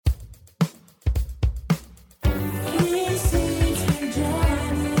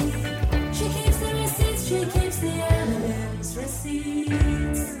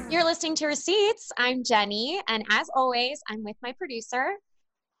Listening to Receipts. I'm Jenny, and as always, I'm with my producer.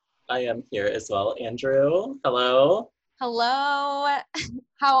 I am here as well. Andrew, hello. Hello.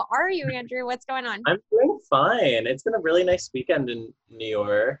 How are you, Andrew? What's going on? I'm doing fine. It's been a really nice weekend in New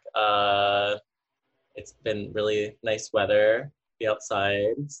York. It's been really nice weather. Be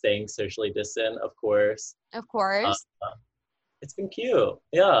outside, staying socially distant, of course. Of Uh, course. it's been cute.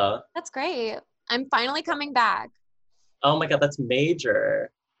 Yeah. That's great. I'm finally coming back. Oh my God, that's major.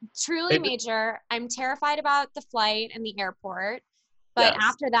 Truly Maybe, major. I'm terrified about the flight and the airport, but yes.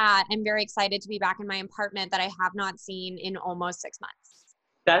 after that, I'm very excited to be back in my apartment that I have not seen in almost 6 months.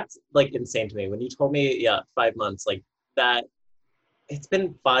 That's like insane to me. When you told me, yeah, 5 months, like that, it's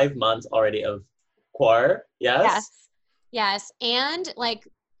been 5 months already of Quar, Yes. yes? Yes. And like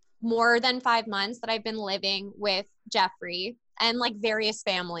more than 5 months that I've been living with Jeffrey and like various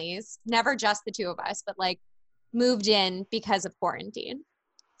families, never just the two of us, but like moved in because of quarantine.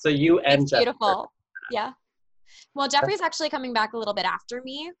 So you It's and Jeff. beautiful. Yeah. Well, Jeffrey's actually coming back a little bit after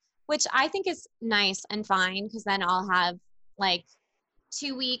me, which I think is nice and fine because then I'll have like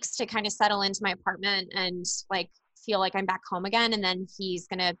 2 weeks to kind of settle into my apartment and like feel like I'm back home again. And then he's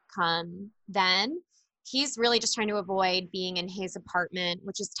going to come then. He's really just trying to avoid being in his apartment,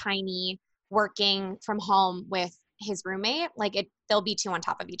 which is tiny, working from home with his roommate. Like they'll be two on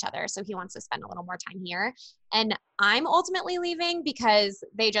top of each other. So he wants to spend a little more time here. And I'm ultimately leaving because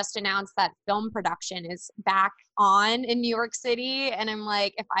they just announced that film production is back on in New York City. And I'm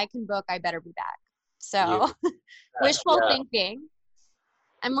like, if I can book, I better be back. You, So wishful yeah, thinking.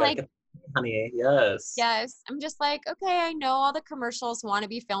 I'm you gotta like, get, honey. Yes. yes. I'm just like, okay, I know all the commercials want to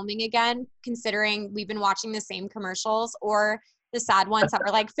be filming again, considering we've been watching the same commercials or the sad ones that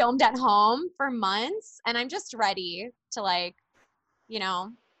were like filmed at home for months. And I'm just ready to like, you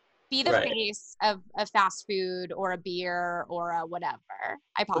know, be the Right. face of a fast food or a beer or a whatever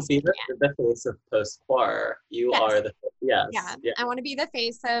I To be possibly can. the face of post-quar. You Yes. are the Yeah. yes. Yeah. I want to be the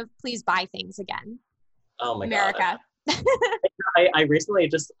face of please buy things again. Oh my God. America. I recently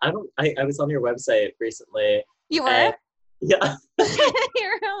just I was on your website recently You were? and yeah,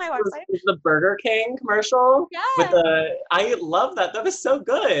 You're on my it website? was the Burger King commercial with Yes. the I love that. That was so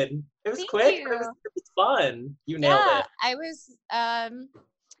good. It was Thank quick, but you. it was fun. You nailed Yeah, it. I was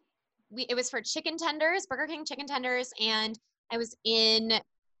it was for chicken tenders, Burger King chicken tenders, and I was in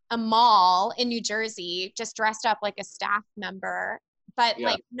a mall in New Jersey, just dressed up like a staff member, but Yeah.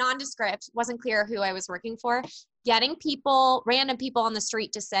 like nondescript, wasn't clear who I was working for, getting people, random people on the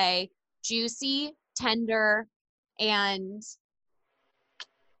street to say juicy, tender, and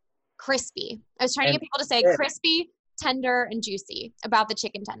crispy. I was trying to And get people to say yeah, crispy, tender, and juicy about the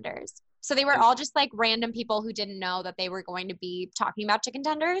chicken tenders. So they were and all just like random people who didn't know that they were going to be talking about chicken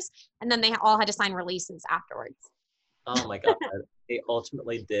tenders. And then they all had to sign releases afterwards. oh my God. They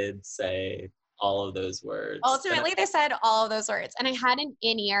ultimately did say all of those words. And Ultimately, they said all of those words. And I had an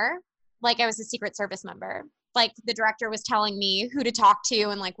in ear, like I was a Secret Service member. Like the director was telling me who to talk to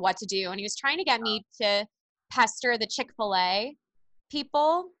and like what to do. And he was trying to get me to pester the Chick-fil-A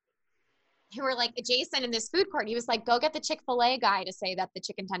people who were like adjacent in this food court. He was like, go get the Chick-fil-A guy to say that the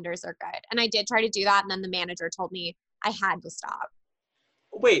chicken tenders are good. And I did try to do that. And then the manager told me I had to stop.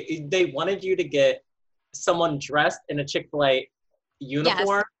 wait, they wanted you to get someone dressed in a Chick-fil-A Yes.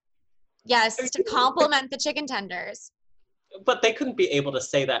 uniform, Yes. To compliment the chicken tenders. but they couldn't be able to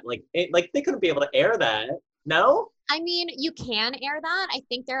say that like they couldn't be able to air that. No? I mean, you can air that. I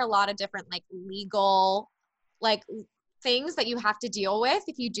think there are a lot of different like legal like things that you have to deal with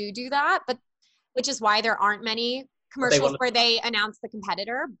if you do that, but which is why there aren't many But they commercials wanted where they announce the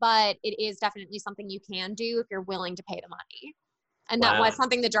competitor, but it is definitely something you can do if you're willing to pay the money. And that wow. was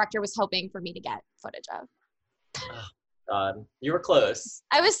something the director was hoping for me to get footage of. Oh, God. You were close.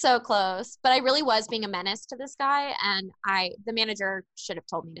 I was so close, but I really was being a menace to this guy, and the manager should have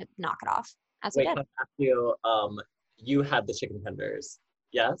told me to knock it off, as he Wait, did. can I ask you, you had the chicken tenders.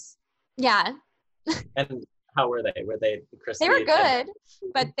 Yes? Yeah, And how were they? Were they they were crispy, tender? good,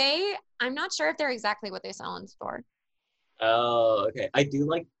 but I'm not sure if they're exactly what they sell in store. Oh, okay. I do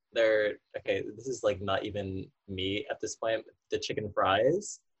like their okay, this is like not even me at this point. The chicken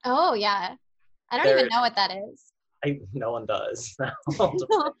fries. Oh, yeah. I don't even They're know what that is. no one does.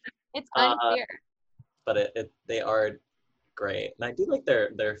 It's uh, unclear. but they are great. And I do like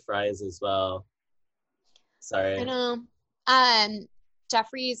their fries as well. I Sorry. know.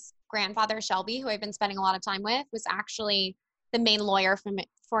 Jeffrey's grandfather, Shelby, who I've been spending a lot of time with, was actually the main lawyer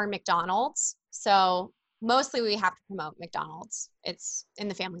for McDonald's. So mostly we have to promote McDonald's. It's in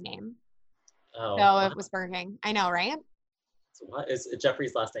the family name. Oh, So wow. it was Burger King. I know, right? So what is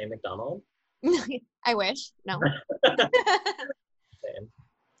Jeffrey's last name McDonald? I wish. No. Same.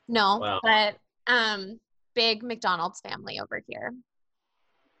 No, Wow. but big McDonald's family over here.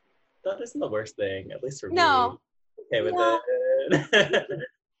 That isn't the worst thing, at least for me. No, Okay with no. it.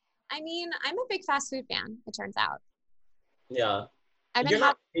 I mean, I'm a big fast food fan, it turns out. Yeah. I've been You're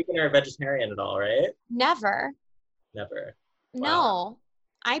not vegan or vegetarian at all, right? never. Never. Wow. No.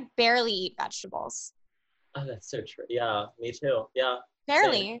 I barely eat vegetables. Oh, that's so true. Yeah, me too. Yeah, same.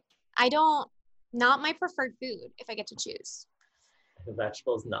 Barely. I don't, not my preferred food if I get to choose.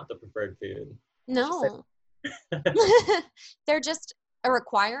 Vegetable is not the preferred food. No. They're just a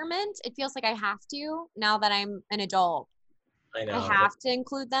requirement. It feels like I have to now that I'm an adult. I I know. have to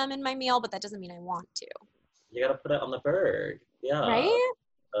include them in my meal, but that doesn't mean I want to. You gotta put it on the bird. Yeah. Right?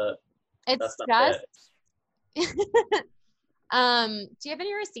 That's It's not just it. do you have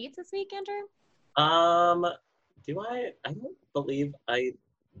any receipts this week, Andrew? Do I? I don't believe I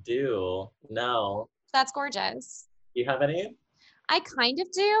do. No. That's gorgeous. You have any? I kind of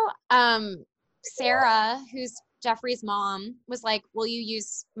do. Sarah, who's Jeffrey's mom, was like, "Will you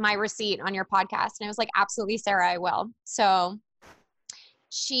use my receipt on your podcast?" And I was like, "Absolutely, Sarah, I will." So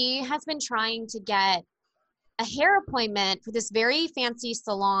she has been trying to get a hair appointment for this very fancy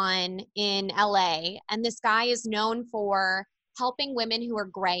salon in LA. And this guy is known for helping women who are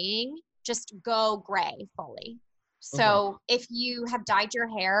graying just go gray fully. So if you have dyed your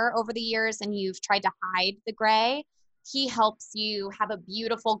hair over the years and you've tried to hide the gray, he helps you have a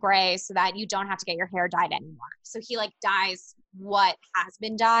beautiful gray so that you don't have to get your hair dyed anymore. So he like dyes what has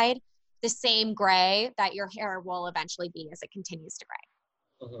been dyed the same gray that your hair will eventually be as it continues to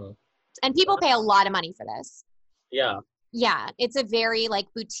gray. And people pay a lot of money for this. Yeah. Yeah, it's a very like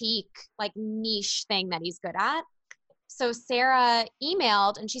boutique, like niche thing that he's good at. So Sarah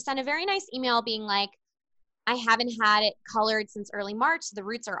emailed and she sent a very nice email being like, I haven't had it colored since early March. The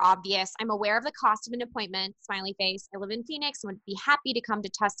roots are obvious. I'm aware of the cost of an appointment, smiley face. I live in Phoenix and would be happy to come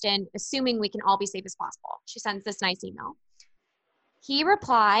to Tustin, assuming we can all be safe as possible. She sends this nice email. He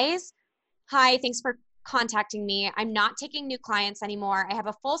replies, hi, thanks for contacting me. I'm not taking new clients anymore. I have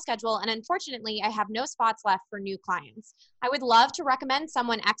a full schedule and unfortunately I have no spots left for new clients. I would love to recommend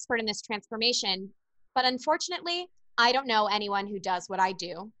someone expert in this transformation, but unfortunately I don't know anyone who does what I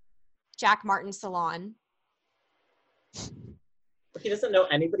do. Jack Martin Salon. He doesn't know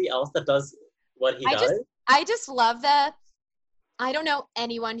anybody else that does what he does? I just love the, I don't know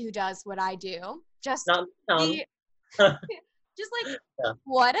anyone who does what I do. Just Not just like, yeah.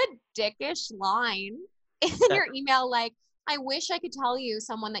 What a dickish line in your email. Like, I wish I could tell you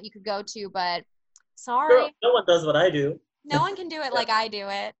someone that you could go to, but sorry. Girl, no one does what I do. No one can do it like I do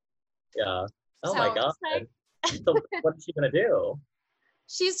it. Yeah. Oh my God. Like, so what is she going to do?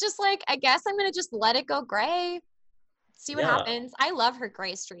 She's just like, I guess I'm going to just let it go gray. See what happens. I love her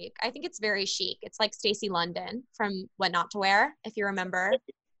gray streak. I think it's very chic. It's like Stacey London from What Not to Wear, if you remember.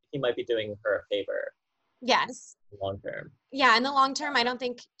 He might be doing her a favor. Yes. Long term. Yeah, in the long term, I don't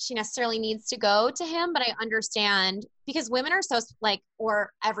think she necessarily needs to go to him, but I understand because women are so like,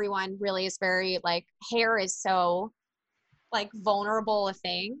 or everyone really is very like, hair is so like vulnerable a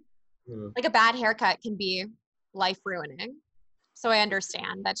thing. Like a bad haircut can be life ruining. So I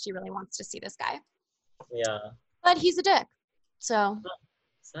understand that she really wants to see this guy. Yeah. But he's a dick. So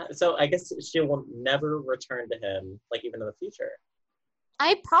I guess she will never return to him, like even in the future.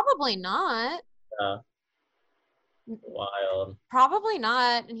 I probably not. Yeah. Wild. Probably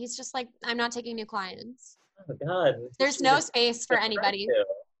not. And he's just like, I'm not taking new clients. Oh God. There's no space for anybody.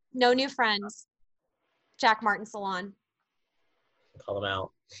 No new friends. Jack Martin Salon. Call him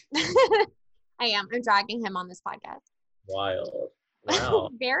out. I am. I'm dragging him on this podcast. Wild.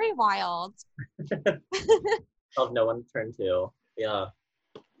 Wow. Very wild. Of no one to turn to. Yeah.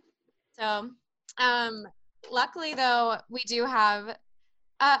 So, luckily though, we do have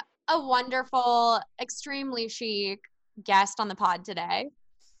a wonderful, extremely chic guest on the pod today.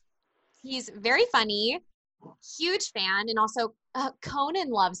 He's very funny, huge fan, and also Conan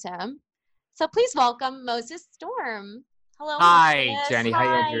loves him. So please welcome Moses Storm. Hello. Hi, Moses. Jenny.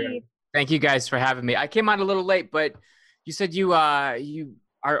 Hi, Andrew. Thank you guys for having me. I came on a little late, but you said you are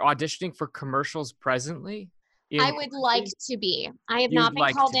auditioning for commercials presently? I would like to be. I have not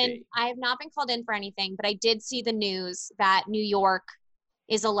been called in. I have not been called in for anything, but I did see the news that New York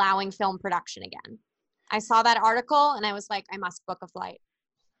is allowing film production again. I saw that article and I was like, I must book a flight.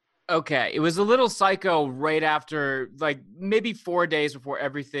 Okay. It was a little psycho right after, like maybe 4 days before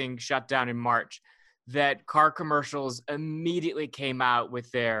everything shut down in March, that car commercials immediately came out with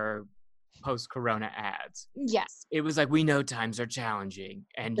their post-corona ads. Yes. It was like, we know times are challenging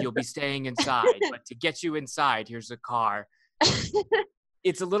and you'll be staying inside, but to get you inside, here's a car.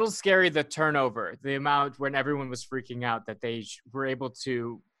 It's a little scary, the turnover, the amount when everyone was freaking out that they were able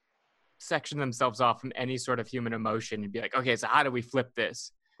to section themselves off from any sort of human emotion and be like, okay, so how do we flip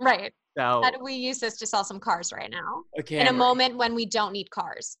this? Right. So How do we use this to sell some cars right now? okay, In a moment when we don't need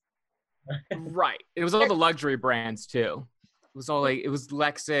cars. right. It was all the luxury brands too. It was all like, it was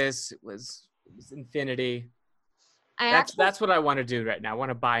Lexus, it was Infinity. That's what I want to do right now. I want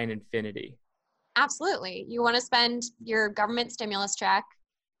to buy an Infinity. Absolutely. You want to spend your government stimulus check,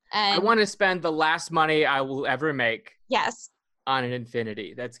 and I want to spend the last money I will ever make yes, on an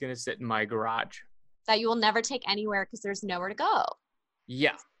Infinity that's going to sit in my garage. that you will never take anywhere because there's nowhere to go.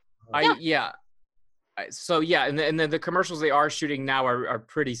 Yeah. Yeah. So yeah, and then the commercials they are shooting now are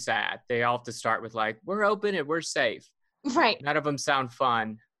pretty sad. They all have to start with like, we're open and we're safe. Right. None of them sound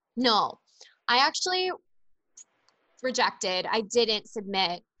fun. No, I actually rejected. I didn't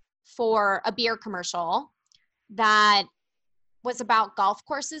submit for a beer commercial that was about golf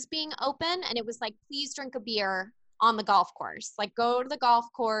courses being open. And it was like, please drink a beer on the golf course. Like, go to the golf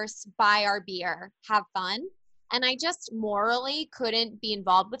course, buy our beer, have fun. And I just morally couldn't be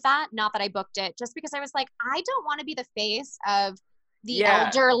involved with that. Not that I booked it, just because I was like, I don't want to be the face of the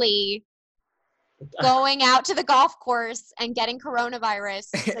elderly going out to the golf course and getting coronavirus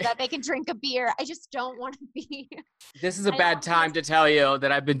so that they can drink a beer. I just don't want to be. This is a bad time to tell you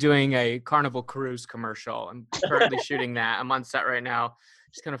that I've been doing a Carnival Cruise commercial. I'm currently shooting that. I'm on set right now,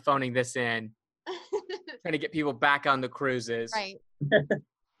 just kind of phoning this in, trying to get people back on the cruises. Right.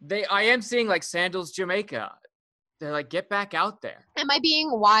 I am seeing like Sandals Jamaica. They're like, get back out there. Am I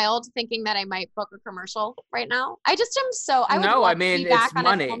being wild thinking that I might book a commercial right now? I just am so, I would love I mean, to be back it's on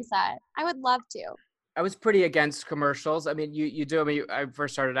money. a film set. I would love to. I was pretty against commercials. I mean, you do. I mean, I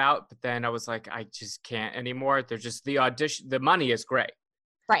first started out, but then I was like, I just can't anymore. They're just the audition. The money is great.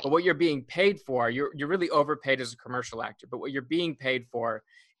 Right. But what you're being paid for, you're really overpaid as a commercial actor. But what you're being paid for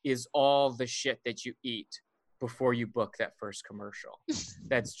is all the shit that you eat before you book that first commercial.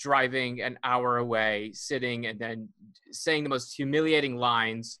 That's driving an hour away, sitting and then saying the most humiliating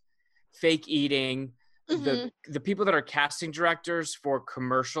lines, fake eating. Mm-hmm. The people that are casting directors for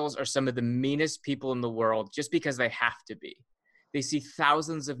commercials are some of the meanest people in the world just because they have to be. They see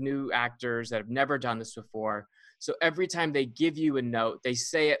thousands of new actors that have never done this before. So every time they give you a note, they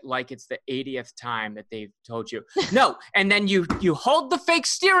say it like it's the 80th time that they've told you. No, and then you hold the fake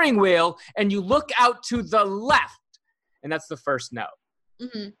steering wheel and you look out to the left. And that's the first note.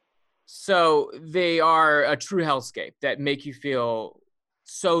 Mm-hmm. So they are a true hellscape that make you feel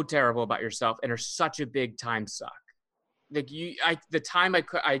so terrible about yourself and are such a big time suck. Like the time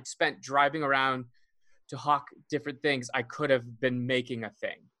I spent driving around to hawk different things, I could have been making a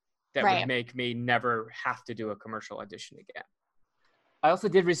thing that would make me never have to do a commercial audition again. I also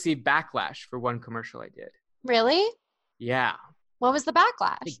did receive backlash for one commercial I did. Really? Yeah. What was the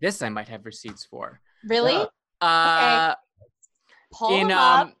backlash? I think this I might have receipts for. Really? Okay. Pull them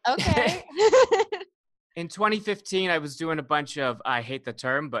up. Okay. In 2015, I was doing a bunch of, I hate the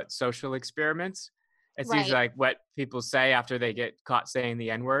term, but social experiments. It's usually like what people say after they get caught saying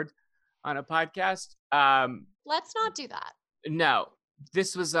the N-word on a podcast. Let's not do that. No.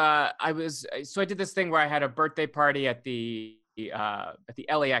 This was I did this thing where I had a birthday party at the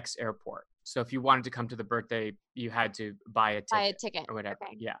LAX airport. So if you wanted to come to the birthday, you had to buy a ticket or whatever.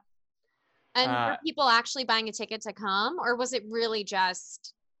 Okay. Yeah. And were people actually buying a ticket to come, or was it really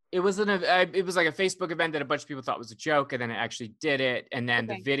just? It was like a Facebook event that a bunch of people thought was a joke, and then it actually did it. And then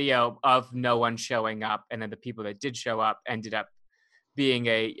the video of no one showing up, and then the people that did show up ended up being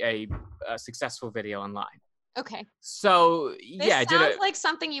a successful video online. Okay. So this sounds like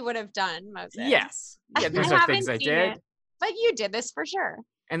something you would have done, Moses. Yes. Yeah, these are things I did. But you did this for sure.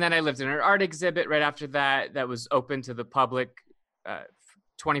 And then I lived in an art exhibit right after that was open to the public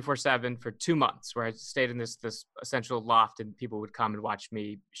 24/7 for 2 months, where I stayed in this essential loft and people would come and watch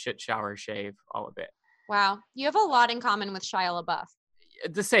me shit, shower, shave, all of it. Wow. You have a lot in common with Shia LaBeouf.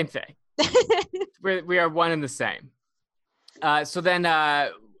 The same thing. we are one and the same. So then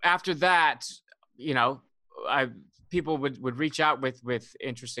after that, people would reach out with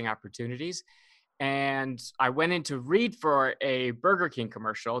interesting opportunities. And I went in to read for a Burger King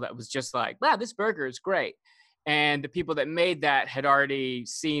commercial that was just like, wow, this burger is great. And the people that made that had already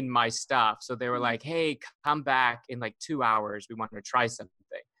seen my stuff. So they were like, hey, come back in like 2 hours. We want to try something.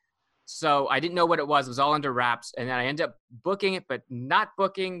 So I didn't know what it was. It was all under wraps. And then I ended up booking it, but not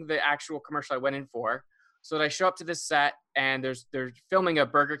booking the actual commercial I went in for. So I show up to this set and they're filming a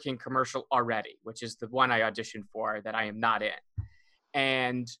Burger King commercial already, which is the one I auditioned for that I am not in.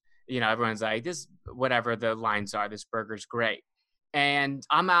 And, everyone's like, this, whatever the lines are, this burger's great. And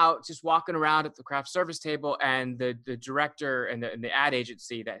I'm out just walking around at the craft service table, and the director and the ad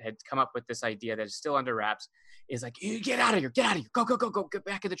agency that had come up with this idea that is still under wraps is like, you get out of here, go, get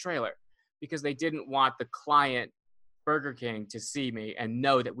back in the trailer. because they didn't want the client Burger King to see me and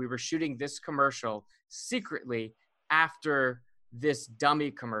know that we were shooting this commercial secretly after this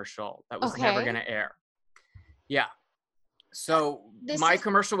dummy commercial that was never going to air. Yeah. So my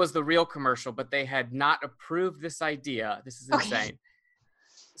commercial was the real commercial, but they had not approved this idea. This is insane.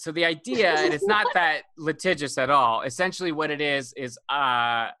 So the idea, and it's not that litigious at all. Essentially what it is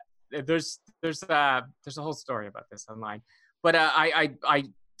there's a whole story about this online, but I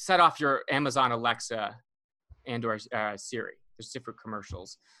set off your Amazon Alexa and or Siri. There's different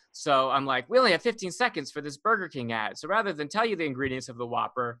commercials. So I'm like, we only have 15 seconds for this Burger King ad. So rather than tell you the ingredients of the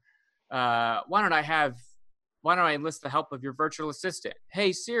Whopper, why don't I enlist the help of your virtual assistant?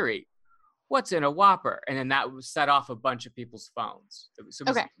 Hey Siri, what's in a Whopper? And then that set off a bunch of people's phones. So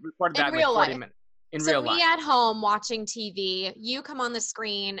we recorded that in like 40 minutes. In real life. So me at home watching TV, you come on the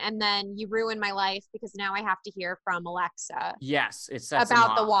screen, and then you ruin my life because now I have to hear from Alexa. Yes, it sets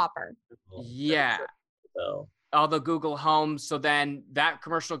about the Whopper. Yeah. All the Google Home. So then that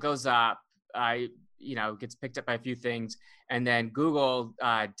commercial goes up. Gets picked up by a few things, and then Google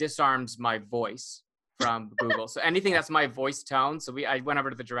disarms my voice from Google. So anything that's my voice tone. So I went over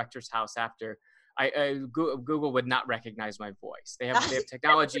to the director's house after. Google would not recognize my voice. They have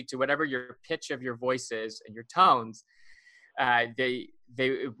technology to whatever your pitch of your voice is and your tones.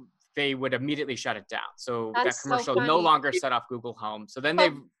 They would immediately shut it down. So that commercial no longer set off Google Home. So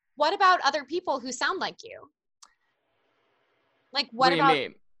then what about other people who sound like you? Like what do about? You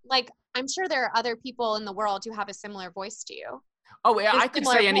mean? Like I'm sure there are other people in the world who have a similar voice to you. Oh, yeah, I could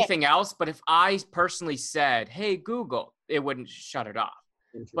say anything else, but if I personally said, "Hey Google," it wouldn't shut it off.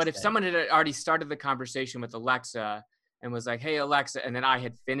 But if someone had already started the conversation with Alexa and was like, "Hey Alexa," and then I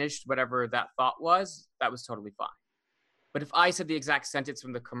had finished whatever that thought was, that was totally fine. But if I said the exact sentence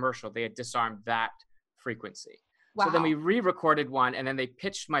from the commercial, they had disarmed that frequency. Wow. So then we re-recorded one, and then they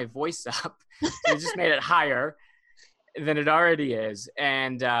pitched my voice up. They just made it higher than it already is,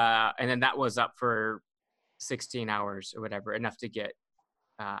 and then that was up for 16 hours or whatever, enough to get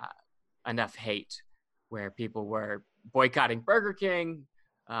enough hate where people were boycotting Burger King.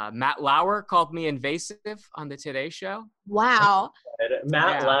 Matt Lauer called me invasive on the Today Show. Wow.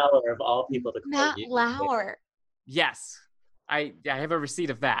 Matt Lauer, of all people to call Matt you. Lauer. Yes. I have a receipt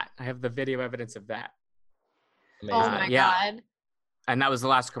of that. I have the video evidence of that. Amazing. Oh my God. And that was the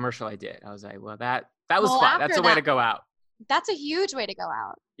last commercial I did. I was like, well, that was fun. That's a way to go out. That's a huge way to go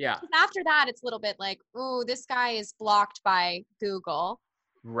out. Yeah. After that, it's a little bit like, oh, this guy is blocked by Google.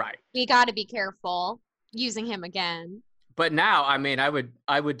 Right. We got to be careful using him again. But now, I mean, I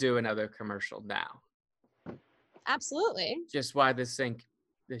would do another commercial now. Absolutely. Just why the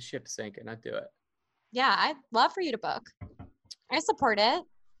ship's sinking, I'd do it. Yeah, I'd love for you to book. I support it.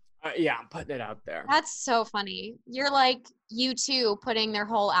 Yeah, I'm putting it out there. That's so funny. You're like U2 putting their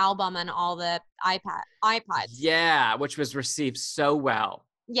whole album on all the iPods. Yeah, which was received so well.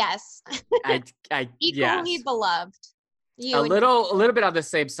 Yes. Equally beloved. A little bit on the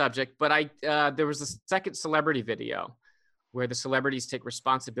same subject, but there was a second celebrity video where the celebrities take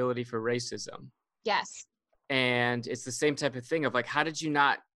responsibility for racism. Yes. And it's the same type of thing of like, how did you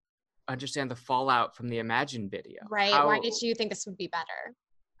not understand the fallout from the Imagine video? Right. Why did you think this would be better?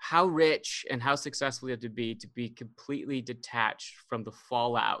 How rich and how successful you have to be completely detached from the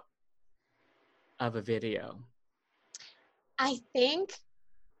fallout of a video. I think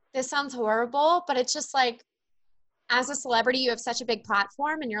this sounds horrible, but it's just like, as a celebrity, you have such a big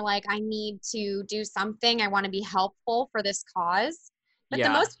platform and you're like, I need to do something. I want to be helpful for this cause. But the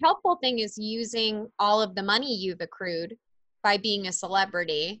most helpful thing is using all of the money you've accrued by being a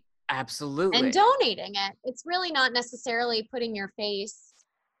celebrity. Absolutely. And donating it. It's really not necessarily putting your face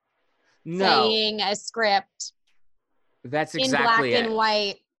saying a script. That's exactly in black and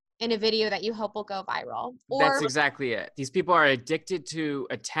white in a video that you hope will go viral. That's exactly it. These people are addicted to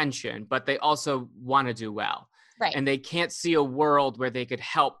attention, but they also want to do well. Right. And they can't see a world where they could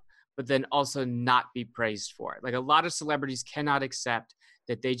help, but then also not be praised for it. Like a lot of celebrities cannot accept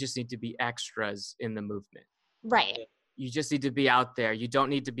that they just need to be extras in the movement. Right. You just need to be out there. You don't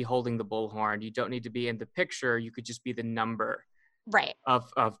need to be holding the bullhorn. You don't need to be in the picture. You could just be the number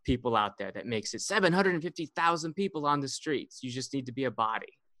of people out there that makes it 750,000 people on the streets. You just need to be a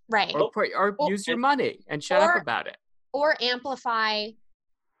body. Right. Or use your money and shut up about it. Or amplify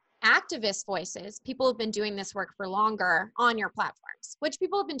activist voices. People have been doing this work for longer on your platforms, which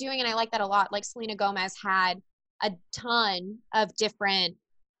people have been doing, and I like that a lot. Like Selena Gomez had a ton of different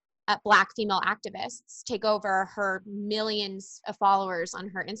Black female activists take over her millions of followers on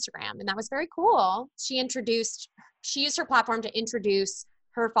her Instagram, and that was very cool. She used her platform to introduce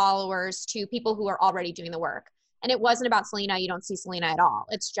her followers to people who are already doing the work. and it wasn't about Selena, you don't see Selena at all.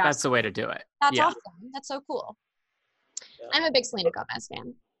 It's just That's the way to do it. That's Yeah. awesome. That's so cool. Yeah. I'm a big Selena Gomez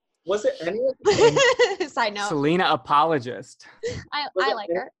fan. Was it any of the same, Side note, Selena apologist. I it like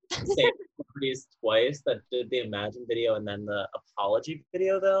any her. same celebrities twice that did the Imagine video and then the apology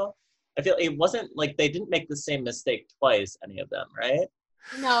video though? I feel it wasn't like they didn't make the same mistake twice, any of them, right?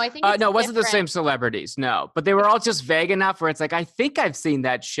 No, I think it's No, it wasn't the same different. celebrities. No, but they were all just vague enough where it's like, I think I've seen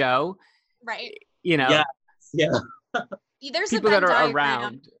that show. Right. You know, Yeah. Yeah. There's people a Venn that are diagram.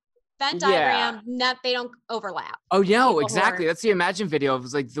 around. Venn Yeah. diagram, they don't overlap. Oh, People no, who exactly. are- That's the Imagine video. It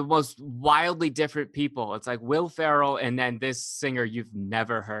was like the most wildly different people. It's like Will Ferrell and then this singer you've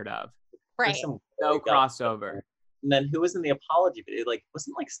never heard of. Right. There's some No really dumb- crossover. And then who was in the apology video? Like,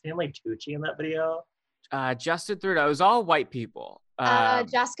 wasn't like Stanley Tucci in that video? Justin Trudeau. It was all white people.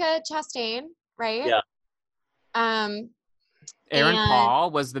 Jessica Chastain, right? Yeah. Aaron Aaron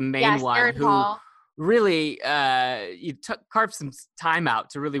Paul was the main one Aaron who Paul. really you carved some time out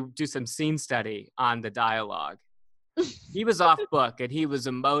to really do some scene study on the dialogue. He was off book and he was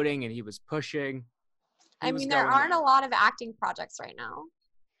emoting and he was pushing. I mean, there aren't a lot of acting projects right now.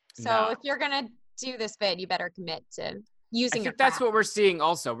 So No. if you're gonna do this vid, you better commit to using I your think that's craft. what we're seeing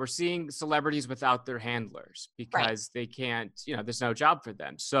also. We're seeing celebrities without their handlers because they can't, there's no job for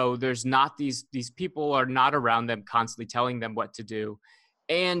them. So there's not these people are not around them constantly telling them what to do.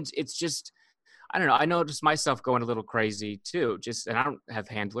 And it's just, I don't know. I noticed myself going a little crazy too. And I don't have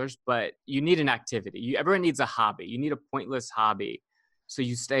handlers, but you need an activity. Everyone needs a hobby. You need a pointless hobby. So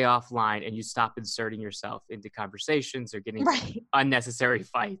you stay offline and you stop inserting yourself into conversations or getting Right. unnecessary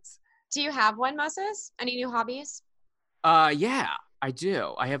fights. Do you have one, Moses? Any new hobbies? Yeah, I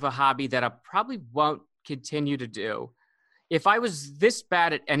do. I have a hobby that I probably won't continue to do. If I was this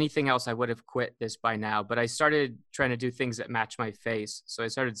bad at anything else, I would have quit this by now. But I started trying to do things that match my face. So I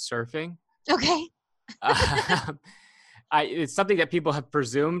started surfing. Okay. It's something that people have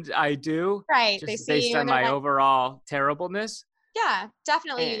presumed I do. Right. Just They see based you on and they're my like, overall terribleness. yeah,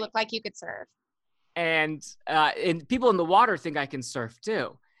 definitely. You And- look like you could surf. And people in the water think I can surf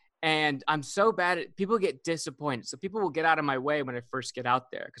too. And I'm so bad at people get disappointed. So people will get out of my way when I first get out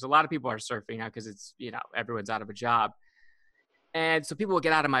there because a lot of people are surfing now because it's, everyone's out of a job. And so people will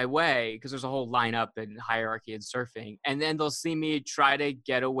get out of my way because there's a whole lineup and hierarchy in surfing. And then they'll see me try to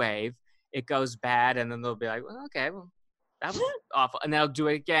get a wave. It goes bad. And then they'll be like, well, okay, well, that was awful. And then I'll do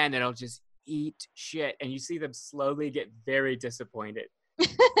it again and it'll just eat shit. And you see them slowly get very disappointed.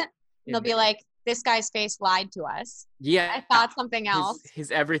 They'll be like, this guy's face lied to us. yeah, I thought something else.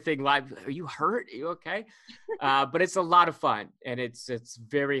 His everything live. Are you hurt? Are you okay? But it's a lot of fun, and it's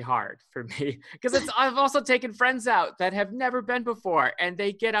very hard for me because I've also taken friends out that have never been before, and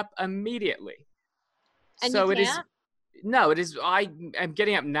they get up immediately. And so you it is. can't? No, it is. I'm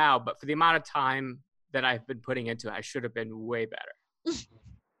getting up now, but for the amount of time that I've been putting into it, I should have been way better.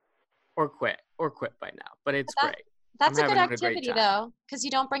 or quit by now. But it's great. That's a I'm good having a great activity time. though, because you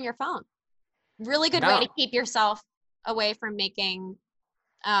don't bring your phone. Really good way to keep yourself away from making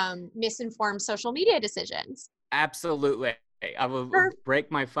misinformed social media decisions. Absolutely. I will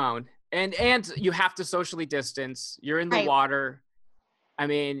break my phone. And you have to socially distance. You're in the water. I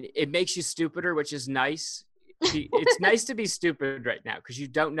mean, it makes you stupider, which is nice. It's nice to be stupid right now because you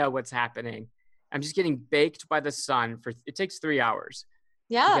don't know what's happening. I'm just getting baked by the sun it takes 3 hours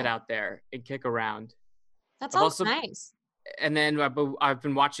to get out there and kick around. That sounds nice. And then I've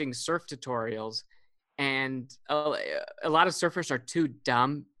been watching surf tutorials, and a lot of surfers are too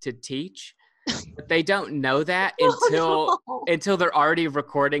dumb to teach, but they don't know that until they're already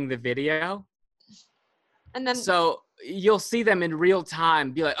recording the video. And then so you'll see them in real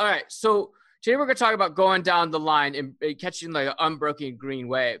time be like, all right, so today we're going to talk about going down the line and catching like an unbroken green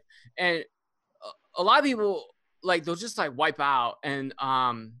wave. And a lot of people, like, they'll just like wipe out, and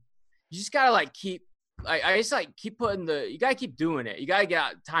you just got to like keep, I just like keep you got to keep doing it. You got to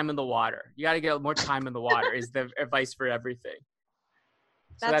get time in the water. You got to get more time in the water is the advice for everything.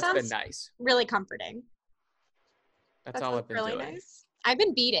 So that's been nice. Really comforting. That's all I've been really doing. Nice. I've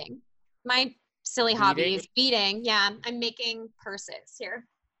been beading. My silly hobby is beading. Yeah, I'm making purses here.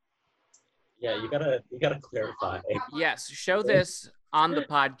 Yeah, you gotta clarify. Yes, show this on the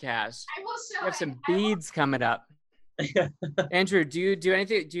podcast. I will show We have some beads coming up. Andrew, do you do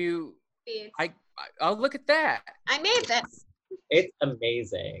anything? Beads. I'll look at that. I made this. It's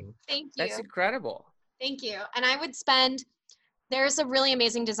amazing. Thank you. That's incredible. Thank you. And I would there's a really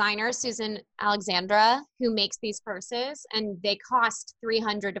amazing designer, Susan Alexandra, who makes these purses, and they cost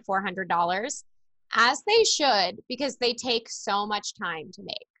 $300 to $400, as they should, because they take so much time to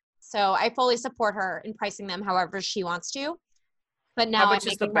make. So I fully support her in pricing them however she wants to. But now How much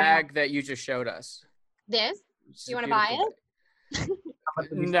is the bag that you just showed us? This? which is You a want to buy beautiful it? day. How much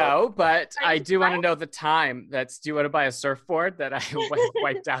would you No, but Are I you do want to surprised? know the time. Do you want to buy a surfboard that I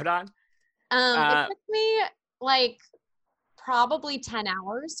wiped out on? It Uh, took me like probably 10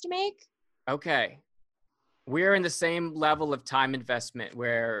 hours to make. okay. We're in the same level of time investment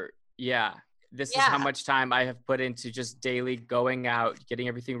where, yeah, this is how Yeah. much time I have put into just daily going out, getting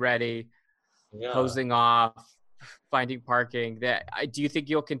everything ready, Yeah. hosing off, finding parking. Do you think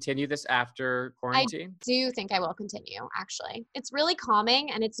you'll continue this after quarantine? Do think I will continue, actually. It's really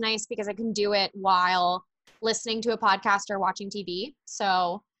calming and it's nice because I can do it while listening to a podcast or watching TV.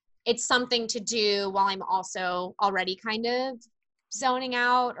 So it's something to do while I'm also already kind of zoning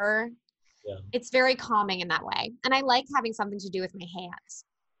out, or Yeah. it's very calming in that way. And I like having something to do with my hands.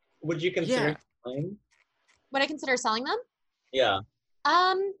 Would you consider Yeah. selling? Would I consider selling them? Yeah.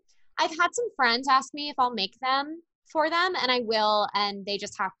 I've had some friends ask me if I'll make them for them, and I will, and they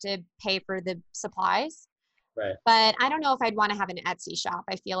just have to pay for the supplies. Right. But I don't know if I'd want to have an Etsy shop.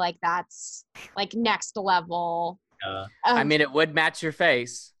 I feel like that's like next level. Yeah. I mean, it would match your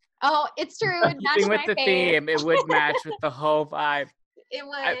face. Oh, it's true. It matched Keeping with my the face. theme, it would match with the whole vibe. It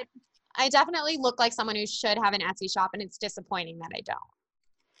would. I definitely look like someone who should have an Etsy shop, and it's disappointing that I don't.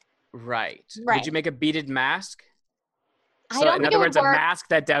 Right. Right. Would you make a beaded mask? I So don't in think other it would words, a work. mask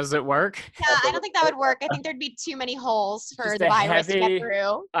that doesn't work. Yeah, I don't think that would work. I think there'd be too many holes for Just the a virus to heavy- get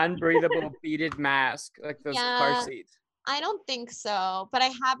through. Unbreathable beaded mask, like those car Yeah. seats. I don't think so, but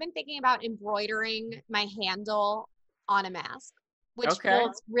I have been thinking about embroidering my handle on a mask, which Okay.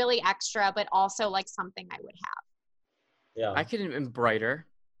 feels really extra, but also like something I would have. Yeah. I can embroider.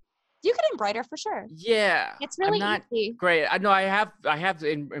 You could embroider for sure. Yeah. It's really I'm not easy. great. I know I have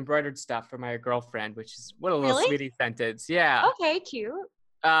embroidered stuff for my girlfriend, which is what a little Really? sweetie sentence. Yeah. Okay, cute.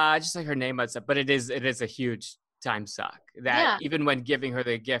 Just like her name and stuff, but it is a huge time suck. That Yeah. even when giving her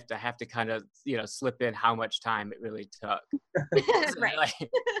the gift, I have to kind of slip in how much time it really took. Right. Like, a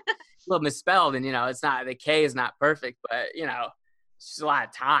little misspelled, and it's not, the K is not perfect, but it's just a lot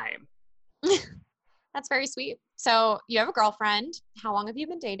of time. That's very sweet. So you have a girlfriend. How long have you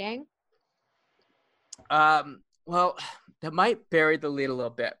been dating? Well, that might bury the lead a little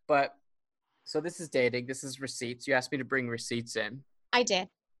bit, but so this is dating. This is receipts. You asked me to bring receipts in, I did.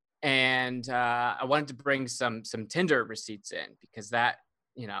 and I wanted to bring some Tinder receipts in because that,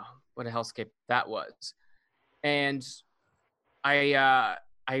 what a hellscape that was. And I've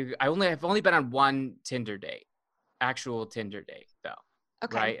only been on one Tinder date, actual Tinder date though.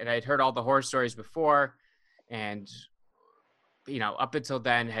 Okay. Right. And I'd heard all the horror stories before, and up until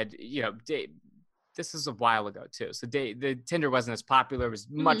then had this is a while ago too. So the Tinder wasn't as popular. It was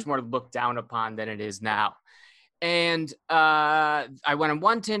much more looked down upon than it is now. And I went on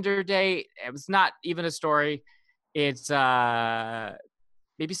one Tinder date. It was not even a story. It's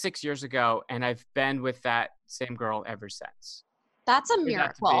maybe 6 years ago, and I've been with that same girl ever since. That's a Turned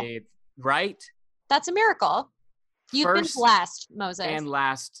out to miracle. be, right? That's a miracle. You've First been blessed, Moses. and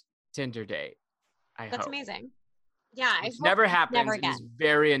last Tinder date. That's hope. amazing. Yeah. I Which hope never it's happens. Never It is again.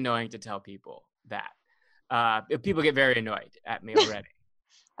 very annoying to tell people that. People get very annoyed at me already.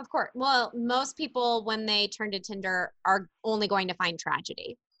 Of course. Well, most people, when they turn to Tinder, are only going to find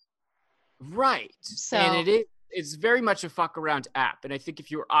tragedy. Right. So- And it's very much a fuck around app. And I think if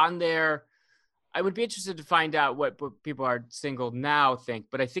you're on there, I would be interested to find out what people are single now think.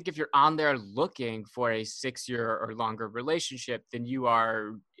 But I think if you're on there looking for a 6-year or longer relationship, then you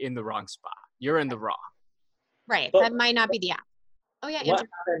are in the wrong spot. You're in the wrong. Right. But- That might not be the app. Oh yeah. What Andrew.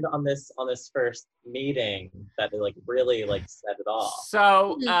 happened on this first meeting that really set it off?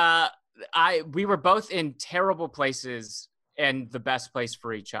 So we were both in terrible places and the best place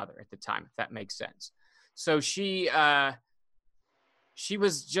for each other at the time, if that makes sense. So she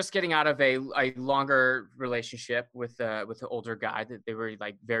was just getting out of a longer relationship with an older guy that they were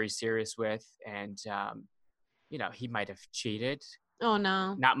like very serious with, and he might have cheated. Oh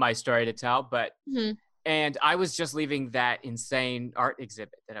no. Not my story to tell, but Mhm. and I was just leaving that insane art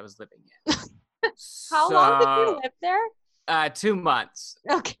exhibit that I was living in. How long did you live there? 2 months.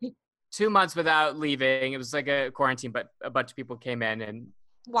 Okay. 2 months without leaving. It was like a quarantine, but a bunch of people came in and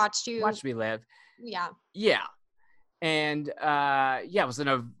Watched you. watched me live. Yeah. Yeah. And it was in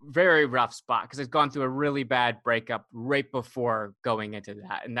a very rough spot because I'd gone through a really bad breakup right before going into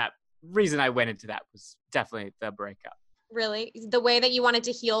that. And that reason I went into that was definitely the breakup. Really? The way that you wanted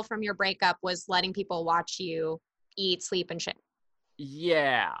to heal from your breakup was letting people watch you eat, sleep, and shit.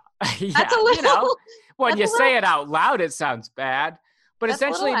 Yeah. Yeah. That's a little. When you that's a say it out loud, it sounds bad. But That's a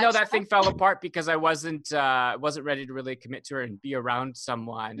little essentially, no, that extra. thing fell apart because I wasn't ready to really commit to her and be around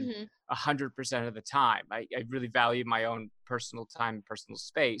someone Mhm. 100% of the time. I really value my own personal time, personal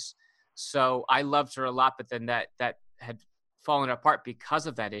space. So I loved her a lot, but then that had fallen apart because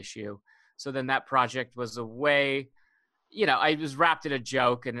of that issue. So then that project was a way, I was wrapped in a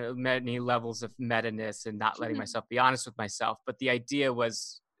joke and many levels of meta-ness and not letting myself be honest with myself. But the idea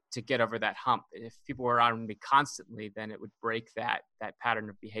was to get over that hump. If people were on me constantly, then it would break that pattern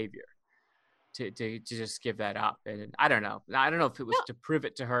of behavior to just give that up. And I don't know if it was to prove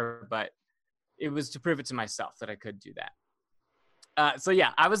it to her, but it was to prove it to myself that I could do that. So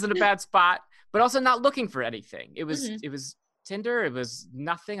yeah, I was in a bad spot, but also not looking for anything. It was Tinder. It was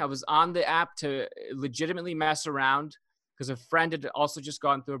nothing. I was on the app to legitimately mess around because a friend had also just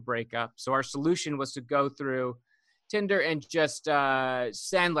gone through a breakup. So our solution was to go through Tinder and just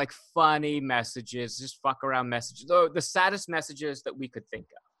send like funny messages, just fuck around messages. The saddest messages that we could think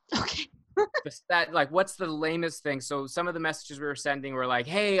of. Okay. What's the lamest thing? So some of the messages we were sending were like,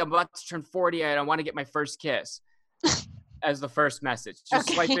 hey, I'm about to turn 40 and I want to get my first kiss as the first message.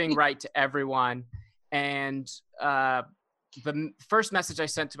 Just swiping right to everyone. And the first message I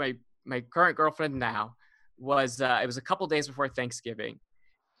sent to my current girlfriend now was, it was a couple days before Thanksgiving,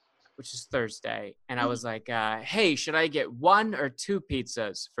 which is Thursday. And I was like, hey, should I get 1 or 2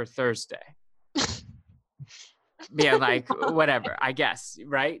 pizzas for Thursday? Being like, whatever, I guess,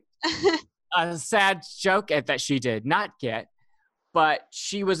 right? A sad joke that she did not get, but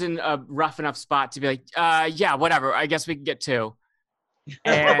she was in a rough enough spot to be like, yeah, whatever, I guess we can get 2.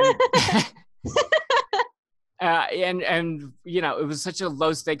 And and it was such a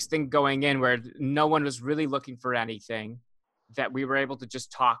low stakes thing going in where no one was really looking for anything, that we were able to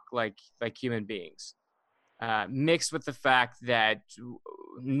just talk like human beings, mixed with the fact that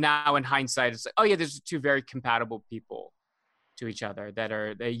now in hindsight, it's like, oh yeah, there's 2 very compatible people to each other that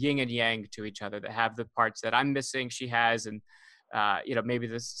are the yin and yang to each other, that have the parts that I'm missing, she has, and maybe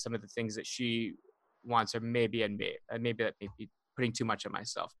some of the things that she wants are maybe in me. Maybe that may be putting too much on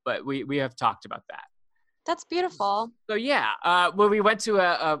myself, but we have talked about that. That's beautiful. So yeah, well, we went to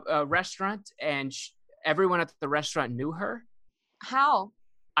a restaurant and everyone at the restaurant knew her. How?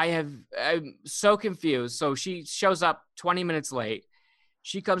 I'm so confused. So she shows up 20 minutes late.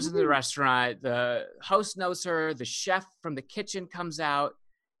 She comes into the restaurant. The host knows her. The chef from the kitchen comes out.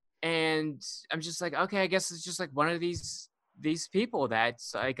 And I'm just like, okay, I guess it's just like one of these people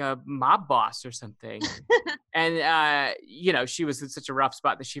that's like a mob boss or something. And, she was in such a rough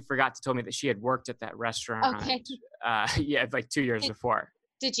spot that she forgot to tell me that she had worked at that restaurant. Okay. Like 2 years before.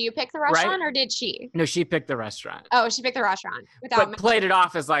 Did you pick the restaurant or did she? No, she picked the restaurant. Oh, she picked the restaurant. But played it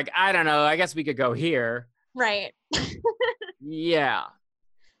off as like, I don't know, I guess we could go here. Right. Yeah.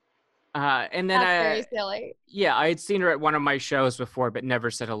 And then That's very silly. Yeah, I had seen her at one of my shows before, but never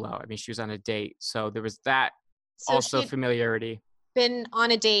said hello. I mean, she was on a date. So there was that also familiarity. Been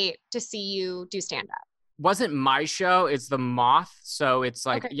on a date to see you do stand-up. Wasn't my show, it's the Moth. So it's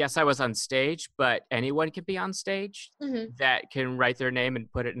like, yes, I was on stage, but anyone can be on stage that can write their name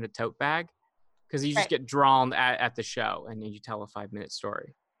and put it in a tote bag. Because you just get drawn at the show and then you tell a 5-minute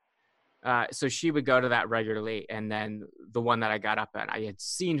story. So she would go to that regularly. And then the one that I got up at, I had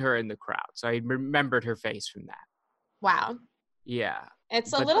seen her in the crowd. So I remembered her face from that. Wow. Yeah.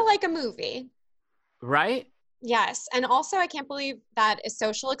 It's a little like a movie. Right? Yes. And also, I can't believe that a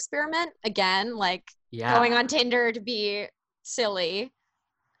social experiment, again, going on Tinder to be silly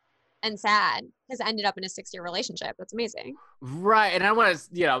and sad, has ended up in a 6-year relationship. That's amazing. Right. And I don't want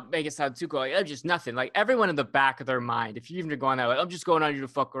to, make it sound too cool. Like, I'm just nothing. Like, everyone in the back of their mind, if you're even going that way, I'm just going on you to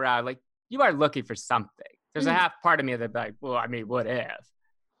fuck around. Like, you are looking for something. There's a half part of me that'd be like, well, I mean, what if?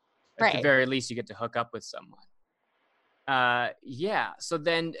 At the very least, you get to hook up with someone. Yeah. So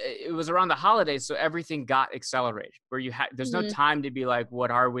then it was around the holidays, so everything got accelerated. Where there's no time to be like,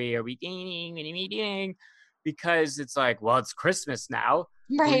 what are we? Are we dating? What are we doing? Because it's like, well, it's Christmas now.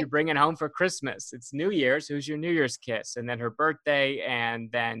 Right. Who are you bringing home for Christmas? It's New Year's. Who's your New Year's kiss? And then her birthday,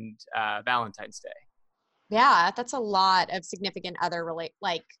 and then Valentine's Day. Yeah, that's a lot of significant other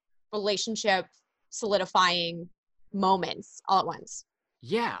relationship solidifying moments all at once.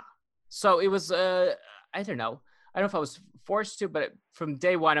 Yeah. So it was, I don't know. I don't know if I was forced to, but from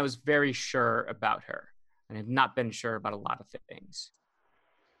day one, I was very sure about her, and I've not been sure about a lot of things.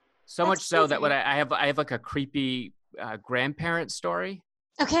 So much so that when I have like a creepy grandparent story.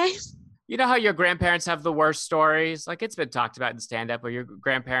 Okay. You know how your grandparents have the worst stories? Like, it's been talked about in stand-up where your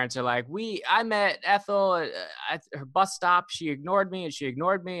grandparents are like, I met Ethel at her bus stop. She ignored me and she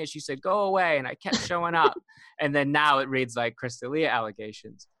ignored me and she said, go away. And I kept showing up. And then now it reads like Crystalia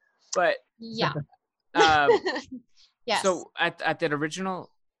allegations. But yeah. Yes. So at that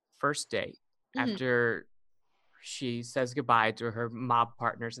original first date, after she says goodbye to her mob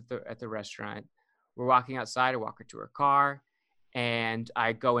partners at the restaurant, we're walking outside. I walk her to her car, and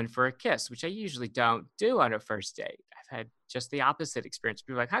I go in for a kiss, which I usually don't do on a first date. I've had just the opposite experience.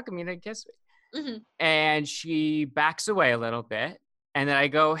 People are like, how come you didn't kiss me? Mm-hmm. And she backs away a little bit. And then I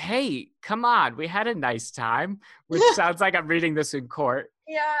go, hey, come on, we had a nice time, which sounds like I'm reading this in court.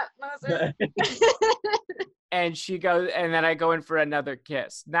 Yeah, Moses. And she goes, and then I go in for another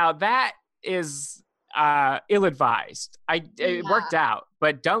kiss. Now that is ill-advised. It worked out,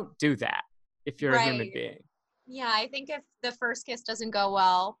 but don't do that if you're a human being. Yeah, I think if the first kiss doesn't go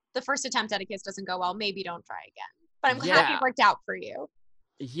well, the first attempt at a kiss doesn't go well, maybe don't try again. But I'm happy it worked out for you.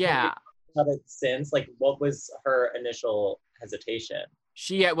 Yeah. Have it since, like, what was her initial hesitation?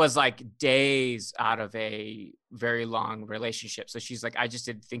 She was like days out of a very long relationship. So she's like, I just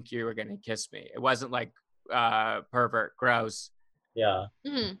didn't think you were going to kiss me. It wasn't like pervert, gross,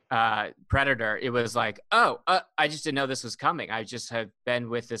 predator. It was like, I just didn't know this was coming. I just have been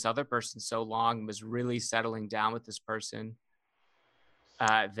with this other person so long and was really settling down with this person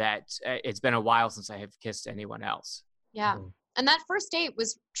that it's been a while since I have kissed anyone else. Yeah. And that first date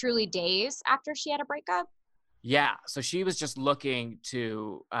was truly days after she had a breakup? Yeah. So she was just looking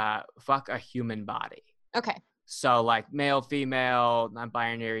to fuck a human body. Okay. So like male, female,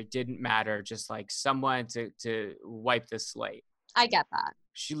 non-binary, didn't matter. Just like someone to wipe the slate. I get that.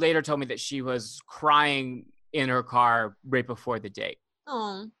 She later told me that she was crying in her car right before the date.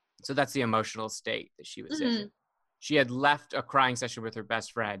 Oh. So that's the emotional state that she was in. She had left a crying session with her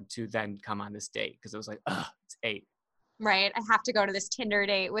best friend to then come on this date because it was like, it's 8. Right. I have to go to this Tinder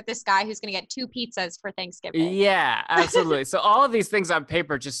date with this guy who's going to get 2 pizzas for Thanksgiving. Yeah, absolutely. So all of these things on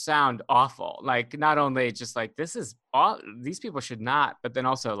paper just sound awful. Like not only just like these people should not, but then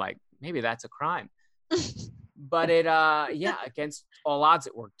also like maybe that's a crime. But it, against all odds,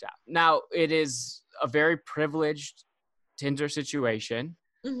 it worked out. Now it is a very privileged Tinder situation.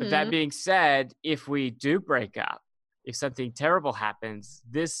 But that being said, if we do break up, if something terrible happens,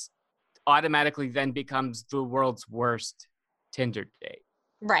 this automatically then becomes the world's worst Tinder date.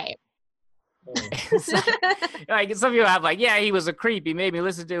 Right. Like some people have like, yeah, he was a creep. He made me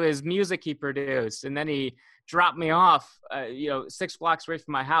listen to his music he produced. And then he dropped me off, 6 blocks away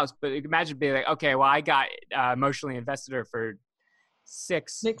from my house. But imagine being like, okay, well, I got emotionally invested in her for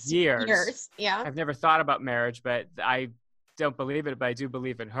 6 years. Yeah. I've never thought about marriage, but I don't believe it, but I do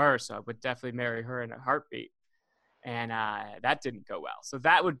believe in her. So I would definitely marry her in a heartbeat. And that didn't go well. So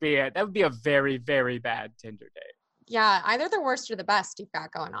that would be a very, very bad Tinder date. Yeah, either the worst or the best you've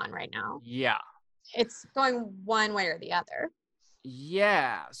got going on right now. Yeah. It's going one way or the other.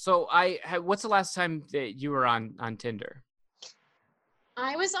 Yeah. So what's the last time that you were on Tinder?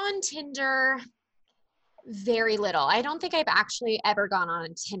 I was on Tinder very little. I don't think I've actually ever gone on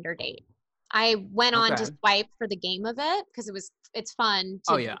a Tinder date. I went on to swipe for the game of it because it's fun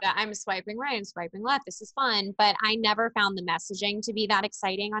to do that. I'm swiping right, I'm swiping left. This is fun, but I never found the messaging to be that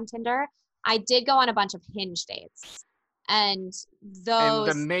exciting on Tinder. I did go on a bunch of Hinge dates, and those.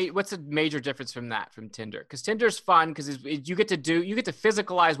 And what's the major difference from Tinder? Because Tinder's fun because you get to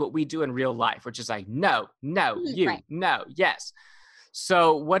physicalize what we do in real life, which is like no, you, right. No, yes.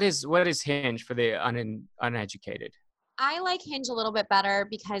 So what is Hinge for the uneducated? I like Hinge a little bit better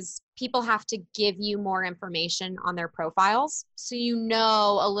because people have to give you more information on their profiles. So you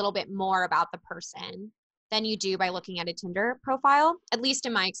know a little bit more about the person than you do by looking at a Tinder profile, at least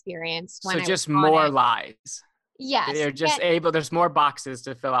in my experience. So just more lies. Yes. They're just there's more boxes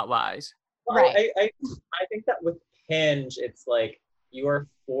to fill out lies. Right. I think that with Hinge, it's like you are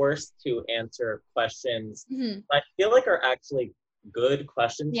forced to answer questions I feel like are actually good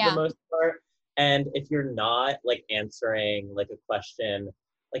questions for the most part. And if you're not like answering like a question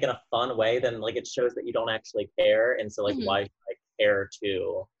like in a fun way, then like it shows that you don't actually care. And so like why should I care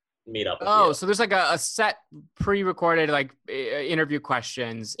to meet up with you? So there's like a set pre-recorded like interview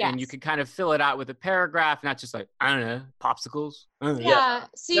questions, and you can kind of fill it out with a paragraph, not just like, I don't know, popsicles. Yeah.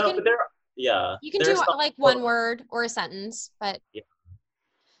 So you can do like one word or a sentence, but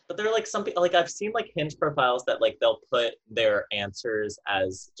But there are like some people, like I've seen like Hinge profiles that like they'll put their answers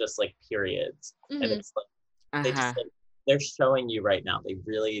as just like periods. And it's like, they just, like, they're showing you right now, they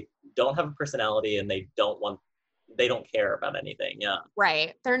really don't have a personality and they don't care about anything. Yeah.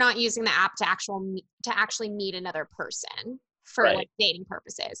 Right. They're not using the app to actually meet another person for like dating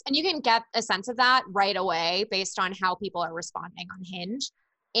purposes. And you can get a sense of that right away based on how people are responding on Hinge.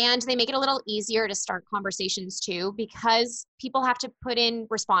 And they make it a little easier to start conversations too, because people have to put in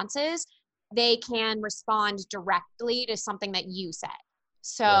responses. They can respond directly to something that you said.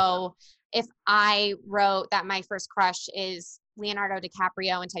 So if I wrote that my first crush is Leonardo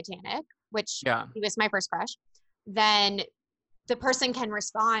DiCaprio in Titanic, which he was my first crush, then the person can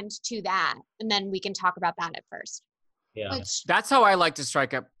respond to that. And then we can talk about that at first. Yeah. That's how I like to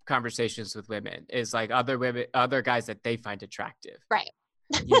strike up conversations with women, is like other guys that they find attractive. Right.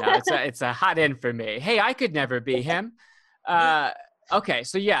 It's a hot in for me. Hey, I could never be him. Okay,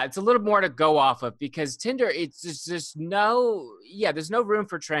 so yeah, it's a little more to go off of, because Tinder, there's no room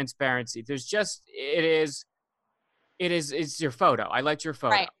for transparency. It's your photo. I liked your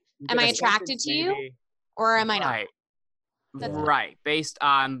photo. Right. Am I attracted to you or am I not? Right. Right. Based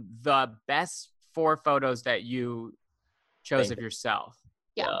on the best 4 photos that you chose of yourself.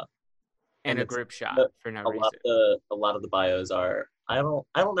 Yeah. And a group shot for no reason. A lot of the bios are, I don't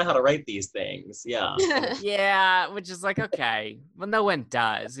know how to write these things. Yeah. Yeah, which is like, okay, well, no one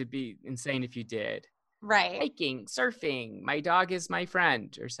does. It'd be insane if you did. Right. Hiking, surfing, my dog is my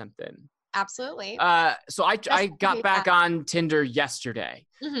friend, or something. Absolutely. So I got back on Tinder yesterday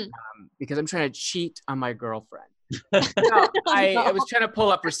because I'm trying to cheat on my girlfriend. I was trying to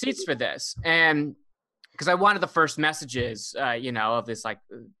pull up receipts for this, and because I wanted the first messages, of this like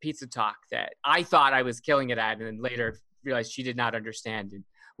pizza talk that I thought I was killing it at, and then later realized she did not understand and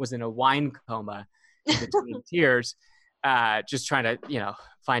was in a wine coma in between tears, just trying to,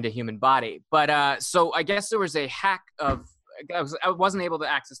 find a human body. But so I guess there was a hack of, I wasn't able to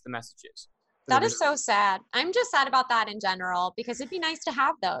access the messages. That is so sad. I'm just sad about that in general, because it'd be nice to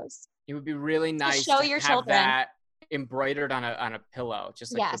have those. It would be really nice to show to your have children that embroidered on a pillow,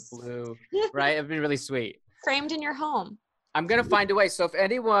 just like the blue, right? It'd be really sweet. Framed in your home. I'm going to find a way. So if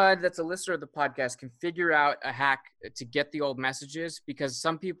anyone that's a listener of the podcast can figure out a hack to get the old messages, because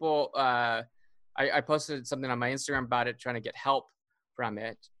some people, I posted something on my Instagram about it, trying to get help from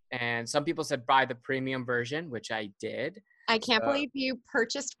it. And some people said buy the premium version, which I did. I can't believe you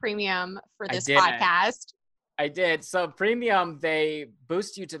purchased premium for this podcast. I did. So premium, they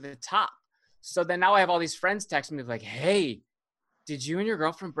boost you to the top. So then now I have all these friends texting me like, hey, did you and your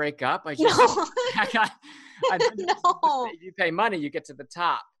girlfriend break up? No. You pay money, you get to the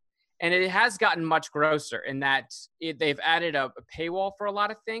top. And it has gotten much grosser in that they've added a paywall for a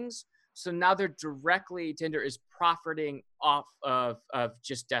lot of things. So now Tinder is profiting off of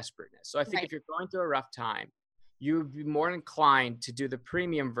just desperateness. So I think if you're going through a rough time, you would be more inclined to do the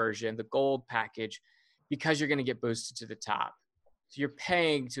premium version, the gold package, because you're going to get boosted to the top. So you're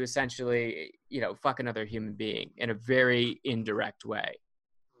paying to essentially, fuck another human being in a very indirect way.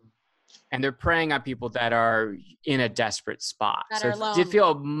 And they're preying on people that are in a desperate spot. So it did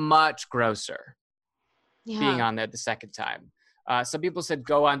feel much grosser being on there the second time. Some people said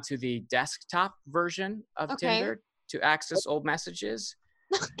go onto the desktop version of Tinder to access old messages.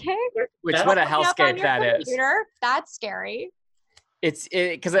 Okay. Which what a hellscape that is. That's scary. It's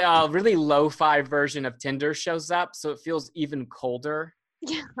because a really lo-fi version of Tinder shows up, so it feels even colder.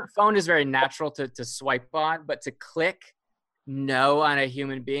 Yeah. The phone is very natural to swipe on, but to click no on a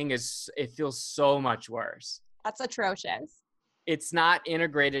human being it feels so much worse. That's atrocious. It's not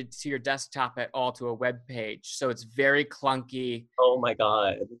integrated to your desktop at all to a web page, so it's very clunky. Oh my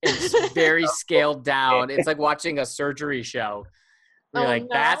God. It's very scaled down. It's like watching a surgery show. You're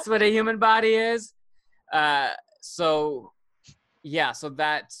that's what a human body is. So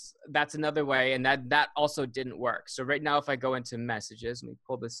that's another way, and that also didn't work. So right now, if I go into messages, let me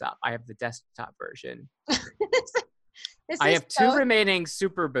pull this up. I have the desktop version. I have 2 remaining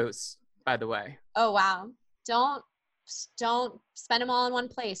super boosts, by the way. Oh wow! Don't spend them all in one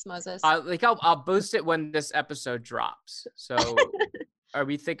place, Moses. I'll boost it when this episode drops. So, are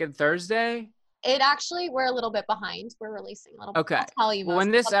we thinking Thursday? We're a little bit behind. We're releasing a little bit. Okay. I'll tell you. Well,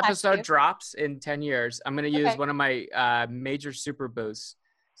 when this episode drops in 10 years, I'm going to use one of my major super boosts,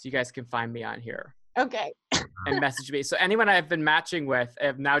 so you guys can find me on here. Okay. And message me. So anyone I've been matching with,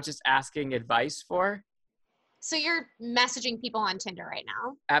 I'm now just asking advice for. So you're messaging people on Tinder right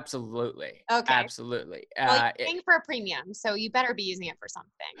now? Absolutely. Okay. Absolutely. Well, you're paying for a premium, so you better be using it for something.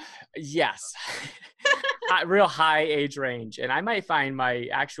 Yes. Real high age range. And I might find my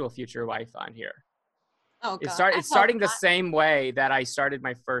actual future wife on here. Oh, God. It's starting the same way that I started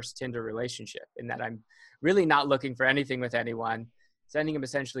my first Tinder relationship, in that I'm really not looking for anything with anyone, sending them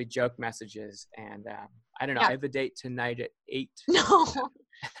essentially joke messages. And I don't know. I have a date tonight at 8. No.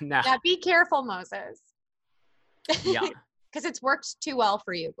 No. Yeah, be careful, Moses. Yeah. Because it's worked too well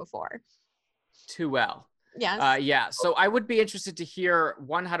for you before. Too well. Yes. Yeah. So I would be interested to hear,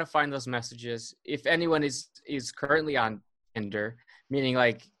 one, how to find those messages. If anyone is currently on Tinder, meaning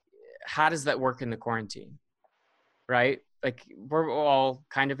like, how does that work in the quarantine? Right? Like, we're all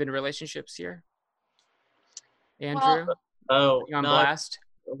kind of in relationships here. Andrew? You on blast?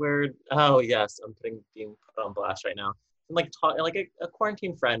 Oh yes, I'm being put on blast right now. I'm like a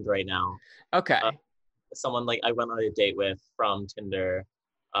quarantine friend right now. Okay. Someone like I went on a date with from Tinder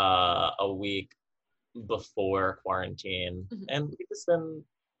a week before quarantine, and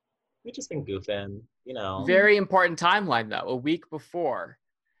we've just been goofing, you know. Very important timeline though, a week before.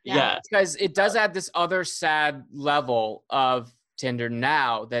 Yeah. Because it does add this other sad level of Tinder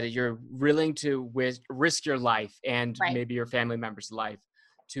now that you're willing to risk your life and maybe your family member's life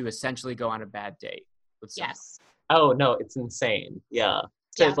to essentially go on a bad date with someone. Yes. Oh no, it's insane. Yeah.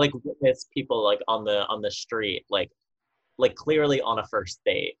 To like witness people like on the street, like clearly on a first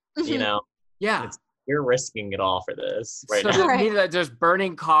date, you know? Yeah. You're risking it all for this right so now. To me, that there's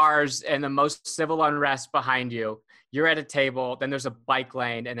burning cars and the most civil unrest behind you. You're at a table, then there's a bike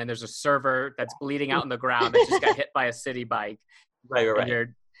lane, and then there's a server that's bleeding out on the ground that just got hit by a city bike. Right. And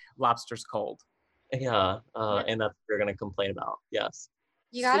your lobster's cold. Yeah, and that's what you're gonna complain about. Yes.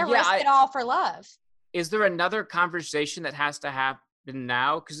 You gotta risk it all for love. Is there another conversation that has to happen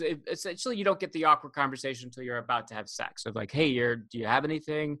now? Because essentially you don't get the awkward conversation until you're about to have sex. Of like, hey, do you have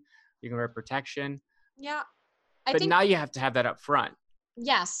anything? You can wear protection. Yeah. But now you have to have that up front.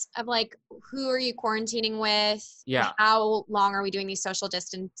 Yes. Of like, who are you quarantining with? Yeah. How long are we doing these social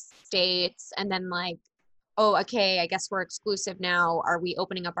distance dates? And then like, oh, okay, I guess we're exclusive now. Are we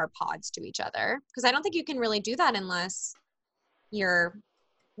opening up our pods to each other? Because I don't think you can really do that unless you're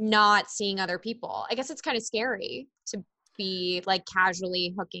not seeing other people. I guess it's kind of scary to be like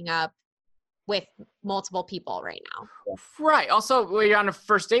casually hooking up with multiple people right now. Right. Also, when you're on a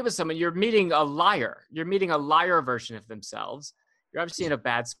first date with someone, you're meeting a liar. You're meeting a liar version of themselves. You're obviously in a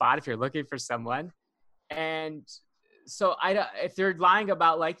bad spot if you're looking for someone. And so if they're lying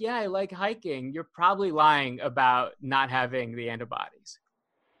about like, yeah, I like hiking, you're probably lying about not having the antibodies.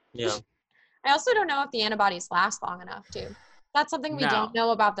 Yeah. I also don't know if the antibodies last long enough too. That's something we don't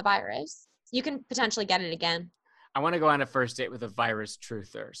know about the virus. You can potentially get it again. I want to go on a first date with a virus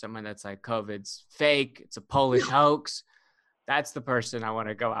truther, someone that's like, COVID's fake, it's a Polish hoax. That's the person I want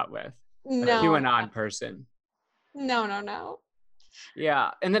to go out with. No. A QAnon person. No.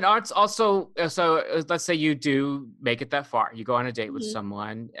 Yeah. And then also, so let's say you do make it that far. You go on a date with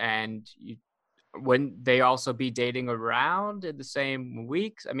someone, and wouldn't they also be dating around in the same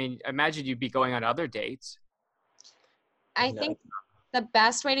weeks? I mean, imagine you'd be going on other dates. I think the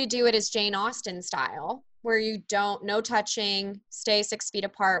best way to do it is Jane Austen style, where you no touching, stay 6 feet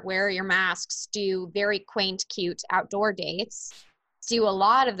apart, wear your masks, do very quaint, cute outdoor dates. Do a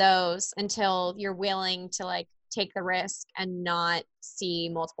lot of those until you're willing to like take the risk and not see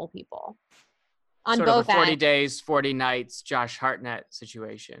multiple people. On sort both of a 40 days, 40 nights, Josh Hartnett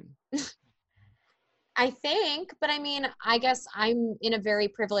situation. I think, but I mean, I guess I'm in a very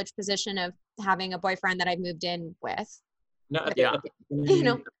privileged position of having a boyfriend that I've moved in with. No, you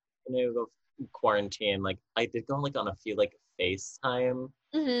know, quarantine, like I did go like on a few like FaceTime.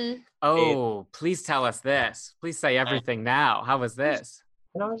 Oh, please tell us this. Please say everything now. How was this?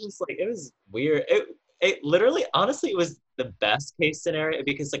 And I was just like, it was weird. It literally, honestly, it was the best case scenario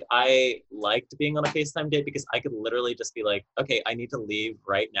because like I liked being on a FaceTime date because I could literally just be like, okay, I need to leave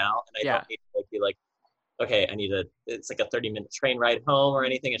right now, and I don't need to like, be like, okay, it's like a 30-minute train ride home or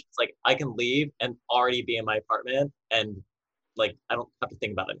anything. It's just like I can leave and already be in my apartment, and like I don't have to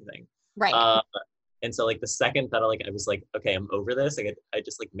think about anything. Right. And so like the second that I was like, okay, I'm over this. Like I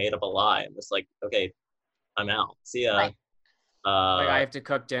just like made up a lie and was like, okay, I'm out. See ya. Right. Like I have to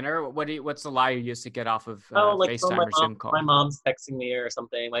cook dinner. What's the lie you used to get off of like FaceTime or Zoom call? My mom's texting me or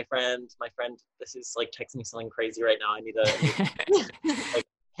something. My friend, this is like texting me something crazy right now. I need to like,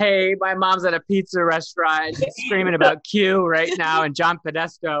 hey, my mom's at a pizza restaurant screaming about Q right now and John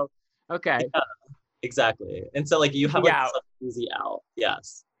Podesta. Okay. Yeah, exactly. And so like you have like such easy out.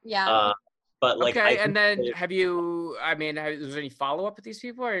 Yes. Yeah. But like, okay, and then was there any follow up with these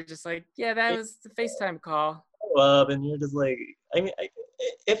people, or just like, yeah, that was the FaceTime call? And you're just like, I mean,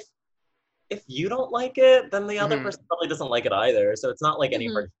 if you don't like it, then the other person probably doesn't like it either. So it's not like any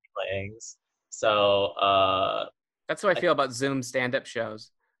hard feelings. So that's what I feel about Zoom stand-up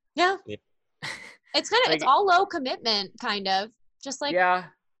shows. Yeah. It's kind of like, it's all low commitment, kind of. Just like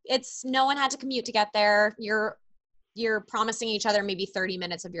it's no one had to commute to get there. You're promising each other maybe 30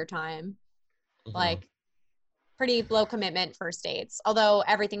 minutes of your time. Like pretty low commitment first dates, although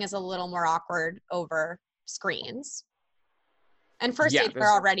everything is a little more awkward over screens. And first dates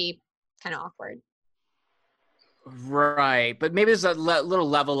are already kind of awkward. Right. But maybe there's a little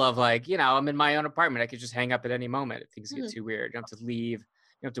level of like, I'm in my own apartment. I could just hang up at any moment if things get too weird. You don't have to leave.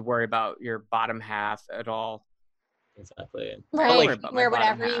 You don't have to worry about your bottom half at all. Exactly. Right. Wear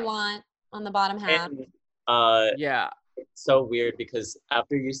whatever you want on the bottom half. And, it's so weird because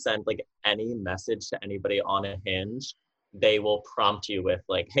after you send like any message to anybody on a Hinge, they will prompt you with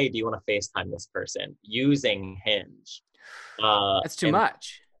like, hey, do you want to FaceTime this person using Hinge? That's too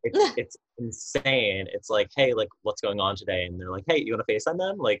much. it's insane. It's like, hey, like, what's going on today? And they're like, hey, you want to FaceTime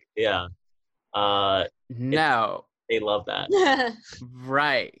them? Like, yeah. No. They love that.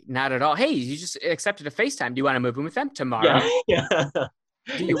 Right. Not at all. Hey, you just accepted a FaceTime. Do you want to move in with them tomorrow? Yeah.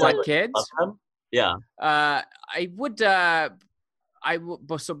 Do you want kids? Love them? Yeah. I would.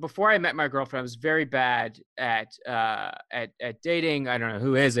 So before I met my girlfriend, I was very bad at dating. I don't know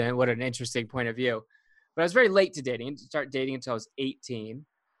who isn't. What an interesting point of view. But I was very late to dating. I didn't start dating until I was 18.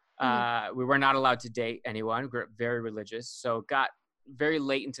 We were not allowed to date anyone. We were very religious, so got very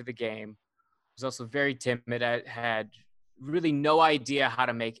late into the game. Was also very timid. I had really no idea how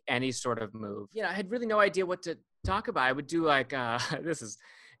to make any sort of move. I had really no idea what to talk about. I would do like this is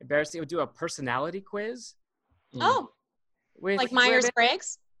embarrassing. I would do a personality quiz. Oh, like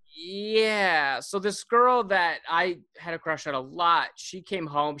Myers-Briggs? Yeah. So this girl that I had a crush on a lot, she came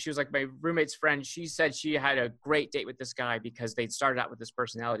home. She was like my roommate's friend. She said she had a great date with this guy because they'd started out with this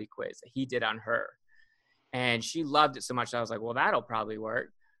personality quiz that he did on her. And she loved it so much that I was like, well, that'll probably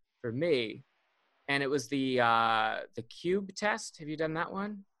work for me. And it was the cube test. Have you done that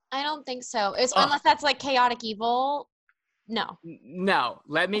one? I don't think so. Unless that's like chaotic evil. No. No.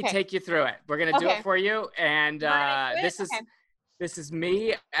 Let me take you through it. We're gonna do it for you. And this is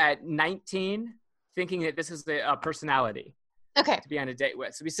me at 19 thinking that this is a personality. Okay. To be on a date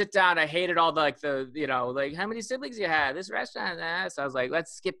with. So we sit down. I hated all the like how many siblings you have, this restaurant. So I was like,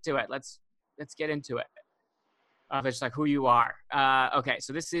 let's skip to it. Let's get into it. It's like who you are. Okay,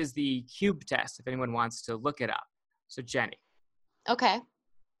 so this is the cube test if anyone wants to look it up. So Jenny. Okay.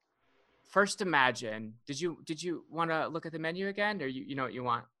 First imagine, did you want to look at the menu again, or you know what you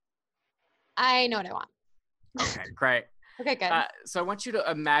want? I know what I want. Okay, great. Okay, good. So I want you to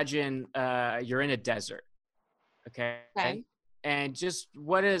imagine you're in a desert. Okay. And just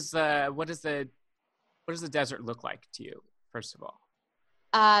what does the desert look like to you, first of all?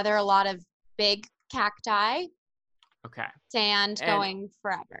 There are a lot of big cacti. Okay. Sand going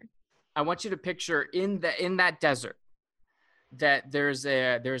forever. I want you to picture in that desert that there's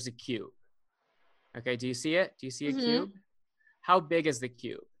a cube. Okay, do you see it? Do you see a cube? How big is the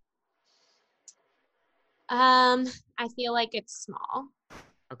cube? I feel like it's small.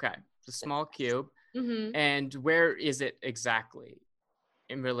 Okay, it's a small cube. And where is it exactly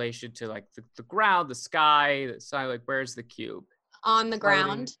in relation to like the ground, the sky, the sun? Like, where's the cube? On the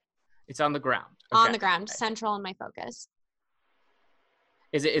ground. It's on the ground. Okay. On the ground, central in my focus.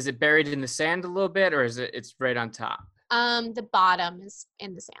 Is it buried in the sand a little bit, or it's right on top? The bottom is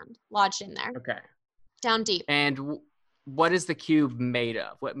in the sand, lodged in there. Okay. Down deep. And what is the cube made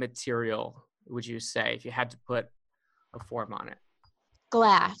of? What material would you say if you had to put a form on it?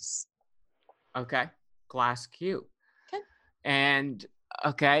 Glass. Okay. Glass cube. Okay. And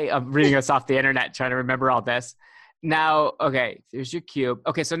I'm reading this off the internet, trying to remember all this. Now, okay, there's your cube.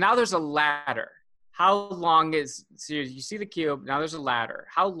 Okay, so now there's a ladder. How long so you see the cube, now there's a ladder.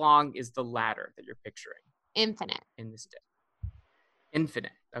 How long is the ladder that you're picturing? Infinite. In this day.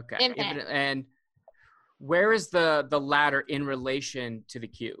 Infinite. Okay. Infinite. And where is the ladder in relation to the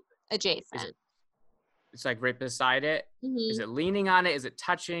cube? Adjacent. It's like right beside it? Is it leaning on it? Is it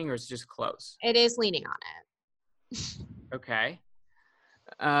touching, or is it just close? It is leaning on it. Okay.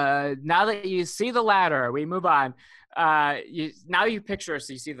 Now that you see the ladder, we move on. Now you picture,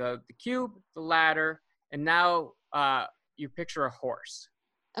 so you see the cube, the ladder, and now you picture a horse.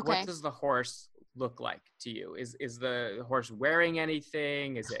 Okay. What does the horse look like to you? Is the horse wearing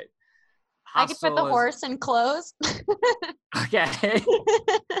anything? Is it hostile? I could put the horse in clothes. Okay.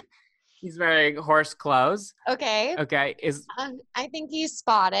 He's wearing horse clothes. Okay. Okay. I think he's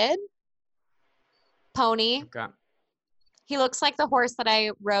spotted. Pony. Okay. He looks like the horse that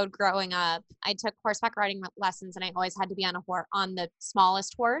I rode growing up. I took horseback riding lessons, and I always had to be on the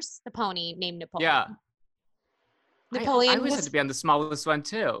smallest horse, the pony named Napoleon. Yeah. Napoleon. I always had to be on the smallest one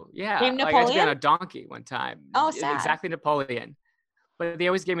too. Yeah. Named Napoleon? I had to be on a donkey one time. Oh, sad. Exactly Napoleon. But they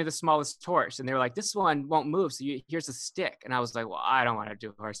always gave me the smallest horse, and they were like, "This one won't move, so here's a stick." And I was like, "Well, I don't want to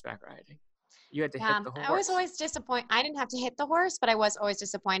do horseback riding." You had to hit the horse. I was always disappointed. I didn't have to hit the horse, but I was always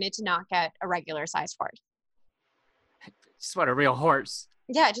disappointed to not get a regular sized horse. Just want a real horse.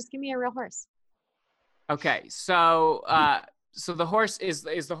 Yeah, just give me a real horse. Okay, so so the horse is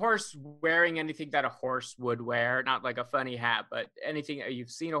the horse wearing anything that a horse would wear? Not like a funny hat, but anything. You've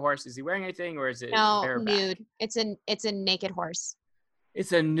seen a horse? Is he wearing anything, or is it bareback? Nude? It's a naked horse.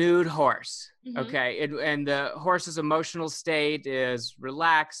 It's a nude horse. Okay, and the horse's emotional state is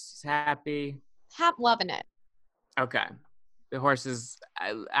relaxed, he's happy. Loving it. Okay, the horse is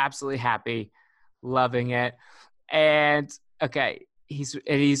absolutely happy, loving it, and okay, he's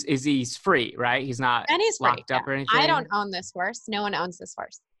free, right? He's not and he's locked free, up or anything. I don't own this horse. No one owns this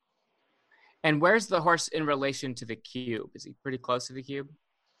horse. And where's the horse in relation to the cube? Is he pretty close to the cube?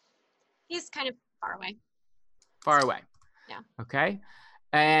 He's kind of far away. Far away. Yeah. Okay.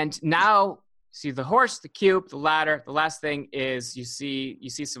 And now see the horse, the cube, the ladder. The last thing is you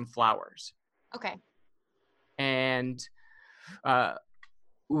see some flowers. Okay. And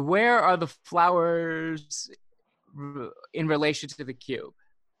where are the flowers in relation to the cube?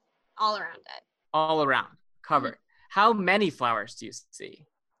 All around it. All around, covered. How many flowers do you see?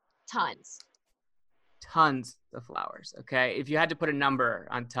 Tons. Tons of flowers. Okay. If you had to put a number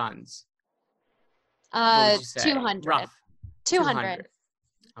on tons, what would you say? 200. Rough. 200.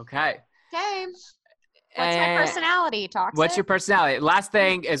 Okay. Okay. What's my personality, Toxic? What's your personality? Last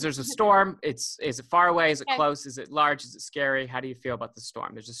thing is there's a storm. Is it far away? Is it close? Is it large? Is it scary? How do you feel about the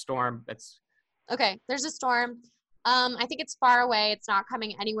storm? There's a storm that's... Okay, there's a storm. I think it's far away. It's not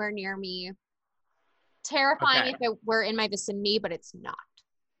coming anywhere near me. Terrifying if it were in my vicinity, but it's not.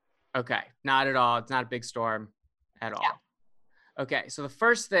 Okay, not at all. It's not a big storm at all. Yeah. Okay, so the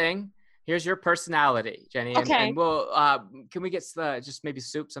first thing, here's your personality, Jenny. And we'll, can we get just maybe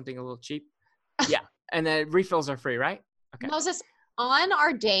soup, something a little cheap? Yeah. And then refills are free, right? Okay. Moses, on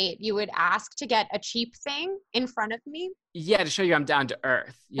our date, you would ask to get a cheap thing in front of me? Yeah, to show you I'm down to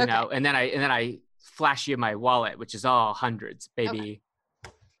earth, you know. And then I flash you my wallet, which is all hundreds, baby.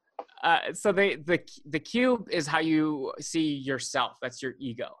 Okay. So the cube is how you see yourself. That's your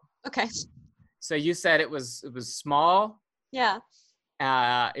ego. Okay. So you said it was small. Yeah.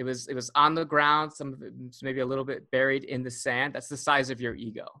 It was on the ground. Some of it was maybe a little bit buried in the sand. That's the size of your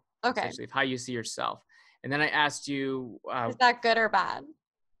ego. Okay. Essentially, of how you see yourself. And then I asked you, is that good or bad?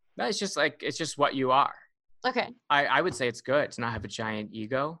 No, it's just what you are. Okay. I would say it's good to not have a giant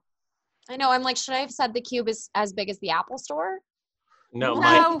ego. I know. I'm like, should I have said the cube is as big as the Apple Store? No,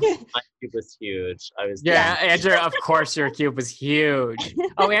 my cube was huge. Andrew, of course your cube was huge.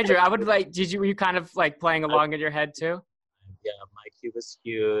 Oh, Andrew, I would like, were you kind of like playing along in your head too? Yeah, my cube was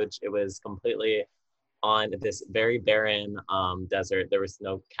huge. It was completely on this very barren desert. There was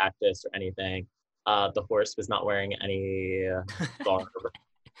no cactus or anything. The horse was not wearing any garb.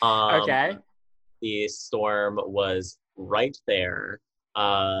 Okay. The storm was right there.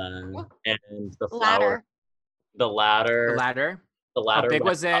 And the flower, the ladder. How big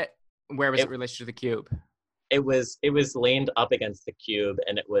was it? Where was it related to the cube? It was leaned up against the cube,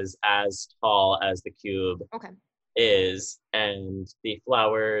 and it was as tall as the cube is. And the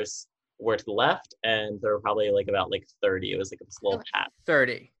flowers were to the left, and there were probably about 30. It was like this little patch.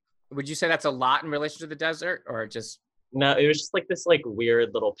 30. Would you say that's a lot in relation to the desert, or just? No, it was just this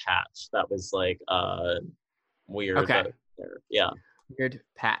weird little patch that was weird. Okay. Yeah. Weird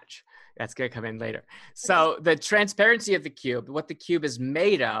patch. That's going to come in later. So the transparency of the cube, what the cube is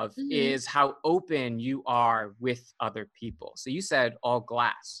made of is how open you are with other people. So you said all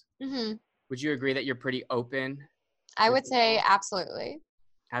glass. Mm-hmm. Would you agree that you're pretty open? I would say absolutely.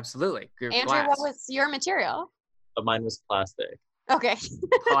 Absolutely. Andrew, what was your material? Mine was plastic. Okay.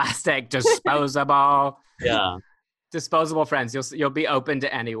 Plastic, disposable. Yeah. Disposable friends. You'll be open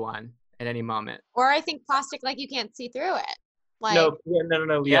to anyone at any moment. Or I think plastic, you can't see through it. No.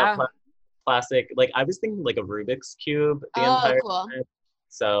 Yeah. Plastic. I was thinking a Rubik's Cube the entire time.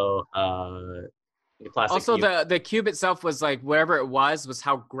 So, the plastic. Also, cube. the cube itself was wherever it was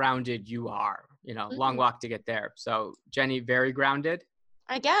how grounded you are. Long walk to get there. So, Jenny, very grounded.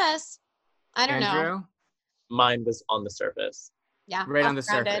 I guess. I don't Andrew? know. Mine was on the surface. Yeah. Right on the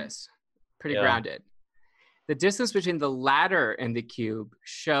surface. Pretty grounded. The distance between the ladder and the cube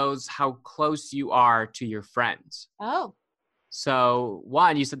shows how close you are to your friends. Oh. So,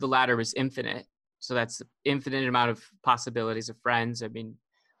 one, you said the ladder was infinite. So that's infinite amount of possibilities of friends. I mean,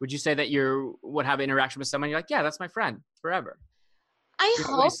 would you say that you would have interaction with someone? You're like, yeah, that's my friend forever. I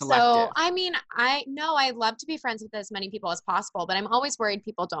hope so. I mean, I love to be friends with as many people as possible, but I'm always worried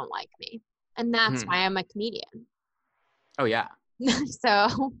people don't like me. And that's why I'm a comedian. Oh, yeah.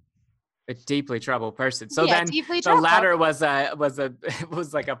 So. A deeply troubled person. So then the ladder was a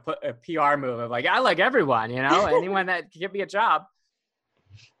PR move of I like everyone, anyone that can give me a job.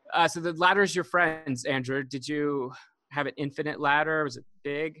 So the ladder is your friends, Andrew. Did you have an infinite ladder? Was it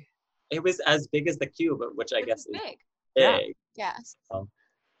big? It was as big as the cube, which I guess is big. Big. Yes.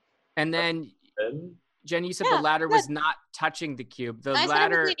 And then Jenny, you said the ladder was not touching the cube. The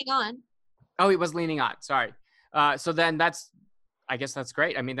ladder was leaning on. Oh, it was leaning on. Sorry. So then I guess that's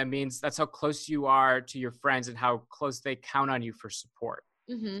great. I mean, that means that's how close you are to your friends and how close they count on you for support.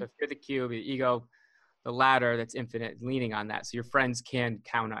 Mm-hmm. So if you're the cube, the ego, the ladder that's infinite, leaning on that. So your friends can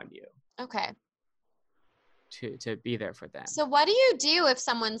count on you. Okay. To be there for them. So what do you do if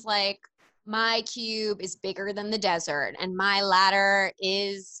someone's like, my cube is bigger than the desert and my ladder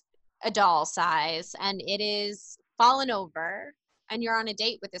is a doll size and it is fallen over and you're on a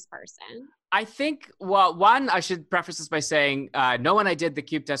date with this person? I think, well, one, I should preface this by saying no one I did the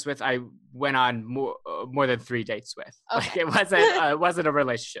cube test with, I went on more than 3 dates with. Okay. Like it wasn't a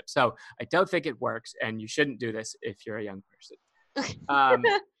relationship. So I don't think it works, and you shouldn't do this if you're a young person.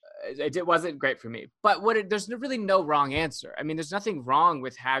 It wasn't great for me. But there's really no wrong answer. I mean, there's nothing wrong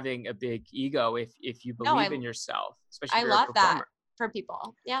with having a big ego if you believe in yourself, especially if you're a performer. That for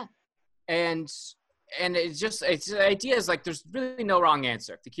people. Yeah. And it's the idea is like, there's really no wrong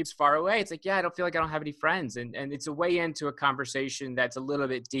answer. If the cube's far away, it's like, yeah, I don't feel like I don't have any friends. And it's a way into a conversation that's a little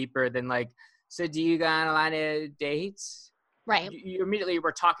bit deeper than like, so do you go on a lot of dates? Right. You immediately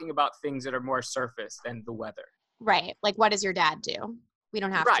were talking about things that are more surface than the weather. Right. Like, what does your dad do? We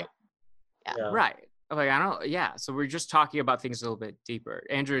don't have to. Yeah. Right. Like, so we're just talking about things a little bit deeper.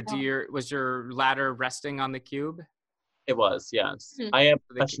 Andrew, was your ladder resting on the cube? It was, yes. Mm-hmm. I have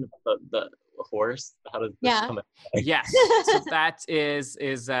a question about the horse. How does this come in? Yes. So that is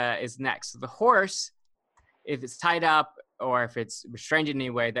next. So the horse, if it's tied up or if it's restrained in any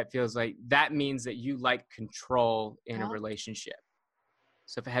way, that means that you like control in a relationship.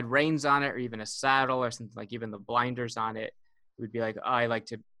 So if it had reins on it or even a saddle or something, like even the blinders on it, it would be like, oh, I like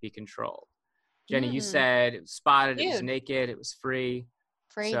to be controlled. Jenny, you said it was spotted, it was naked, it was free.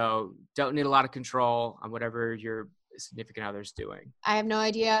 So don't need a lot of control on whatever your significant other's doing. I have no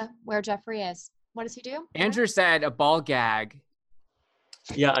idea where Jeffrey is. What does he do? Andrew said a ball gag.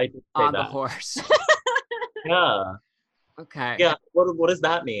 Yeah, I did say on that. The horse. Yeah. Okay. Yeah. What does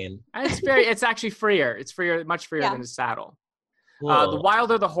that mean? It's actually freer. It's much freer than a saddle. The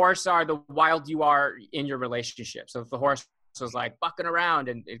wilder the horse are, the wild you are in your relationship. So if the horse was like bucking around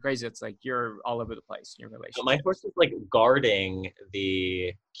and crazy, it's like you're all over the place in your relationship. My horse was like guarding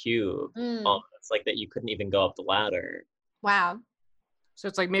the cube. It's like that you couldn't even go up the ladder. Wow. So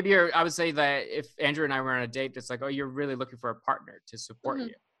it's like maybe I would say that if Andrew and I were on a date, it's like, oh, you're really looking for a partner to support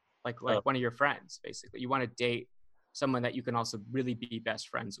you. Like one of your friends, basically. You want to date someone that you can also really be best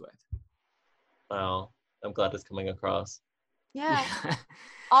friends with. Wow. I'm glad it's coming across. Yeah.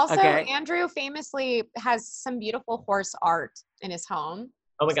 Also, Andrew famously has some beautiful horse art in his home.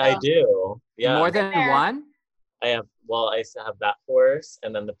 Oh my God, I do. Yeah. More than one? I used to have that horse,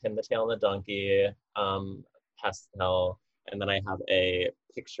 and then the pin, the tail, and the donkey, pastel, and then I have a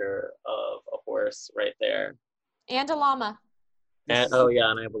picture of a horse right there. And a llama. And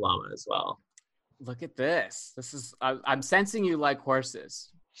and I have a llama as well. Look at this. I'm sensing you like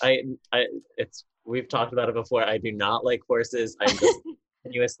horses. We've talked about it before. I do not like horses. I'm just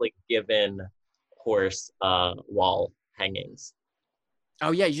continuously given horse wall hangings.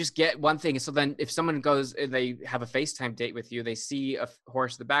 Oh yeah, you just get one thing. So then if someone goes and they have a FaceTime date with you, they see a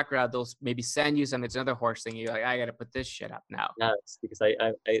horse in the background, they'll maybe send you something. It's another horse thing. You're like, I got to put this shit up now. Yes, because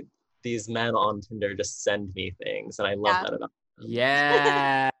I these men on Tinder just send me things, and I love that about them.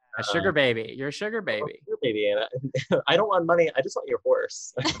 Yeah. A sugar baby. You're a sugar baby. Sugar baby. And I don't want money. I just want your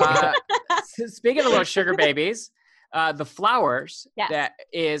horse. Speaking of little sugar babies, the flowers, that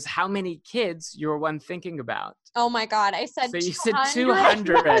is how many kids you're one thinking about. Oh my God. I said 200. So you said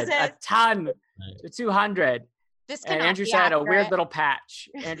 200. A ton. 200. And Andrew said a weird little patch.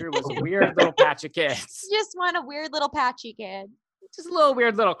 Andrew was a weird little patch of kids. Just want a weird little patchy kid. Just a little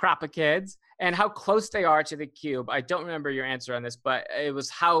weird little crop of kids. And how close they are to the cube. I don't remember your answer on this, but it was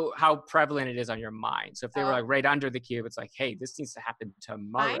how prevalent it is on your mind. So if they were like right under the cube, it's like, hey, this needs to happen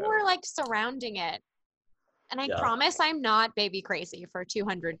tomorrow. Mine were like surrounding it. And I promise I'm not baby crazy for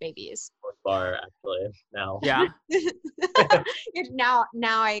 200 babies. Or far, actually, now. Yeah.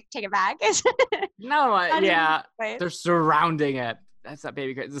 now I take it back. No, they're surrounding it. That's not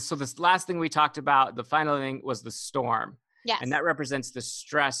baby crazy. So this last thing we talked about, the final thing was the storm. Yes. And that represents the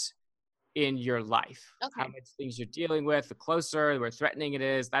stress in your life. Okay. How much things you're dealing with, the closer, the more threatening it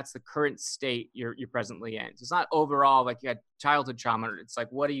is. That's the current state you're presently in. So it's not overall like you had childhood trauma. It's like,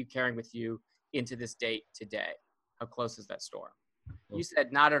 what are you carrying with you into this date today? How close is that storm? Mm-hmm. You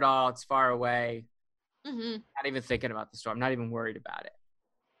said not at all. It's far away. Mm-hmm. Not even thinking about the storm. Not even worried about it.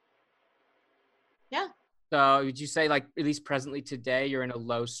 Yeah. So would you say like at least presently today you're in a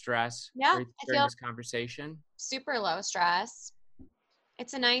low stress during this conversation? Super low stress.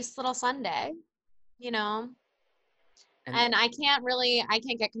 It's a nice little Sunday, and I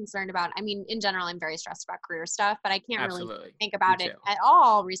can't get concerned about, in general, I'm very stressed about career stuff, but I can't really think about it at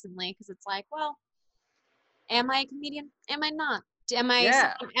all recently. Cause it's like, well, am I a comedian? Am I not? Am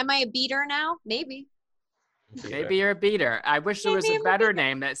I a beater now? Maybe you're a beater. I wish there was a better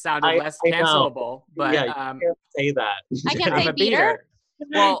name that sounded less cancelable, but you can't say that. I can't say beater.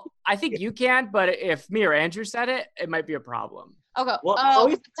 Well, I think you can, but if me or Andrew said it, it might be a problem. Okay. Well, Oh,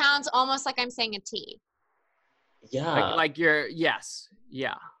 it sounds almost like I'm saying a T. Yeah. Like you're, yes.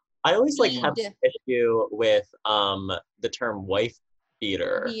 Yeah. I always like have some issue with the term wife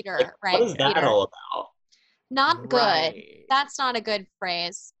beater. Beater, like, right? What is that Beater. all about? Not good. Right. That's not a good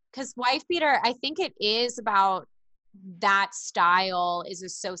phrase. Because wife beater, I think it is about that style is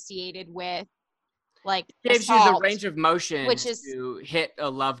associated with like Gives assault, you the range of motion which is to hit a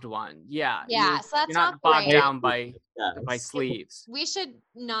loved one. Yeah. yeah. So that's you're not bogged great. down by Yes. sleeves. We should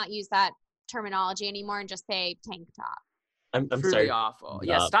not use that terminology anymore and just say tank top. I'm Truly sorry. awful.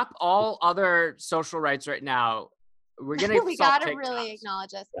 Yeah. Stop all other social rights right now. We're gonna We stop gotta really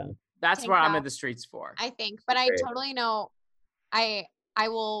acknowledge this. Yeah. That's tank what I'm top. in the streets for. I think, but I Great. totally know. I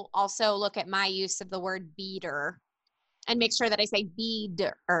will also look at my use of the word beater and make sure that I say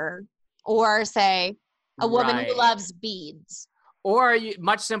beader or say a woman who Right. loves beads. Or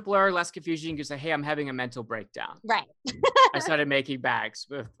much simpler, less confusing. You can say, "Hey, I'm having a mental breakdown." Right. I started making bags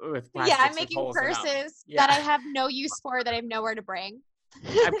with plastics. Yeah, I'm with making holes in them. purses Yeah. that I have no use for, that I have nowhere to bring.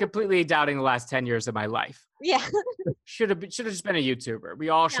 I'm completely doubting the last 10 years of my life. Yeah. Should have just been a YouTuber. We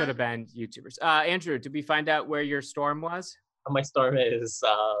all should Yeah. have been YouTubers. Andrew, did we find out where your storm was? My storm is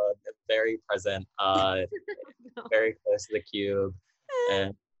very present, very close to the cube,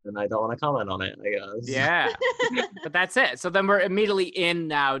 and I don't want to comment on it, I guess. Yeah, but that's it. So then we're immediately in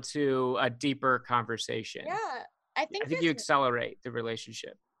now to a deeper conversation. Yeah. I think you accelerate the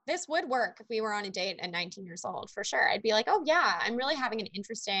relationship. this would work if we were on a date at 19 years old, for sure. I'd be like, oh yeah, I'm really having an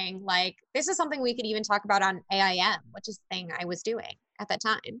interesting, like, this is something we could even talk about on AIM, which is the thing I was doing at that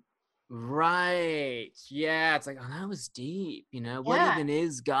time. Right. Yeah. It's like, oh, that was deep. What even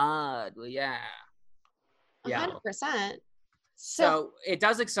is God? Well, yeah. 100%. So it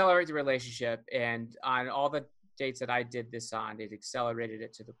does accelerate the relationship. And on all the dates that I did this on, it accelerated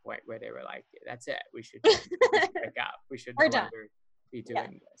it to the point where they were like, that's it. We should pick up. We should no longer be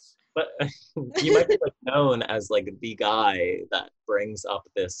doing this. But you might be known as the guy that brings up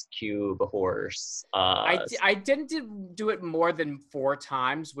this cube horse. I didn't do it more than 4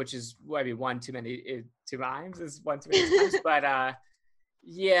 times, which is, one too many. 2 times is one too many times. But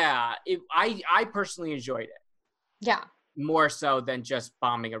yeah, I personally enjoyed it. Yeah. More so than just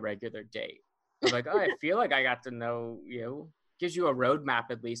bombing a regular date. I was like, oh, I feel like I got to know you. Gives you a roadmap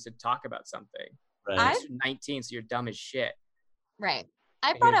at least to talk about something. Right. You're 19, so you're dumb as shit. Right.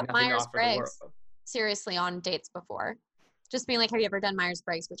 I brought up Myers-Briggs seriously on dates before. Just being like, have you ever done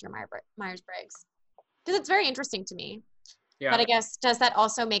Myers-Briggs with your Myers-Briggs? Because it's very interesting to me. Yeah. But I guess, does that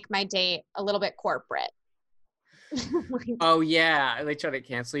also make my date a little bit corporate? Oh, yeah. They try to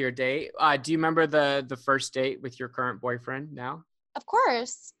cancel your date. Do you remember the first date with your current boyfriend now? Of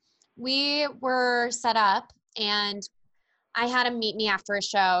course. We were set up and I had him meet me after a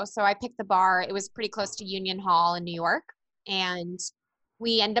show. So I picked the bar. It was pretty close to Union Hall in New York. And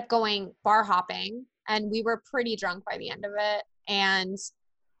we ended up going bar hopping and we were pretty drunk by the end of it. And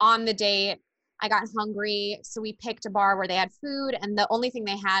on the date, I got hungry. So we picked a bar where they had food. And the only thing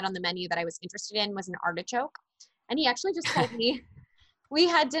they had on the menu that I was interested in was an artichoke. And he actually just told me, we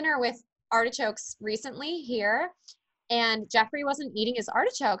had dinner with artichokes recently here. And Jeffrey wasn't eating his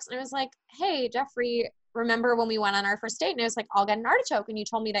artichokes. And I was like, hey, Jeffrey, remember when we went on our first date? And I was like, I'll get an artichoke. And you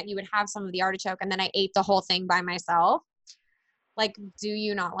told me that you would have some of the artichoke. And then I ate the whole thing by myself. Like, do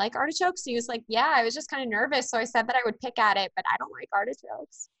you not like artichokes? And he was like, yeah, I was just kind of nervous. So I said that I would pick at it, but I don't like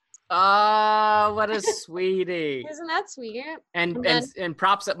artichokes. Oh, what a sweetie. Isn't that sweet? And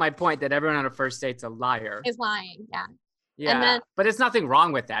props at my point that everyone on a first date's a liar. Is lying, yeah. Yeah, but it's nothing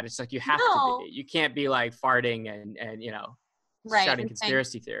wrong with that. It's like you have to be. You can't be like farting and shouting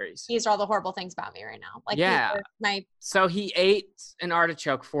conspiracy theories. These are all the horrible things about me right now. Like, yeah. So he ate an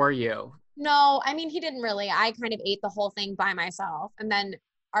artichoke for you. No, I mean, he didn't really. I kind of ate the whole thing by myself. And then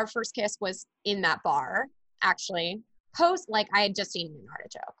our first kiss was in that bar, actually. I had just eaten an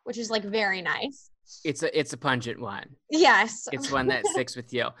artichoke, which is very nice. It's a pungent one. Yes. It's one that sticks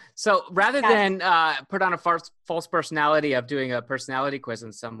with you. So rather than put on a false personality of doing a personality quiz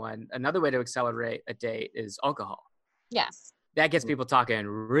on someone, another way to accelerate a date is alcohol. Yes. That gets people talking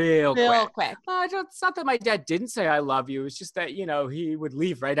real quick. It's not that my dad didn't say I love you. It's just that, he would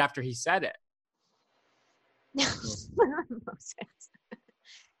leave right after he said it.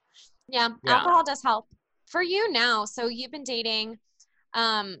 Yeah, alcohol does help. For you now, so you've been dating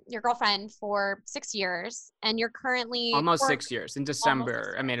your girlfriend for 6 years, and you're currently almost 6 years in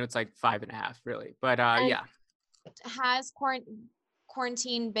December. I mean, it's like 5.5 really, but yeah. Has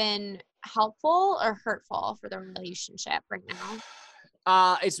quarantine been helpful or hurtful for the relationship right now?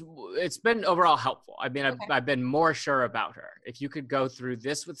 It's been overall helpful. I mean, Okay. I've been more sure about her. If you could go through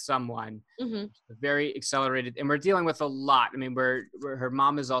this with someone, very accelerated, and we're dealing with a lot. I mean, we're her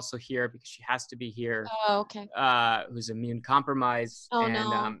mom is also here because she has to be here. Oh, okay. Who's immune compromised, and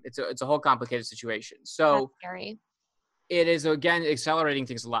no. it's a whole complicated situation. So that's scary. It is, again, accelerating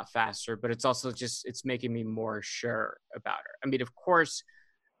things a lot faster, but it's also just, it's making me more sure about her. I mean, of course,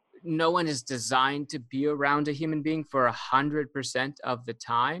 no one is designed to be around a human being for 100% of the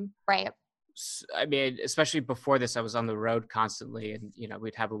time. Right. I mean, especially before this, I was on the road constantly, and, you know,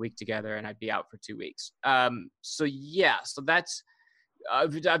 we'd have a week together and I'd be out for 2 weeks. So that's,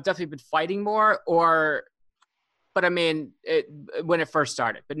 I've definitely been fighting more, but I mean, when it first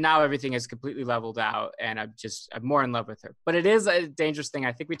started, but now everything is completely leveled out and I'm more in love with her. But it is a dangerous thing.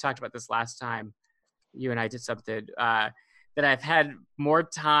 I think we talked about this last time you and I did something, that I've had more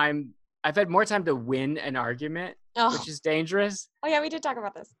time to win an argument, which is dangerous. Oh yeah, we did talk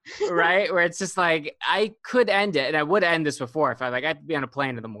about this. Right? Where it's just like, I could end it, and I would end this before if I had to be on a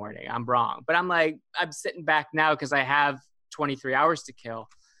plane in the morning. I'm wrong. But I'm like, I'm sitting back now because I have 23 hours to kill,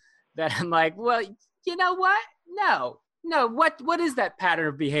 that I'm like, well, you know what? No, what is that pattern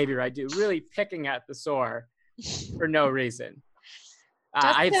of behavior I do? Really picking at the sore for no reason.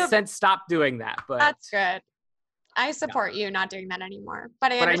 I've since stopped doing that, but that's good. I support you not doing that anymore.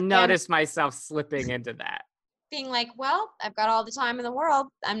 But I noticed myself slipping into that. Being like, well, I've got all the time in the world.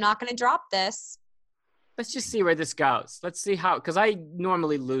 I'm not going to drop this. Let's just see where this goes. Let's see how, because I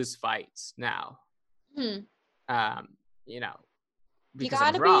normally lose fights now. You know, because you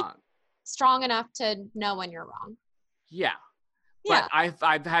gotta I'm wrong. Be strong enough to know when you're wrong. Yeah. But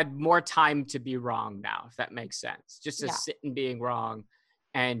I've had more time to be wrong now, if that makes sense. Just to sit and being wrong.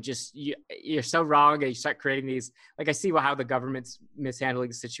 And just you're so wrong, and you start creating these, like, I see how the government's mishandling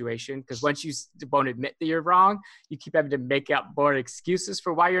the situation, because once you won't admit that you're wrong, you keep having to make up more excuses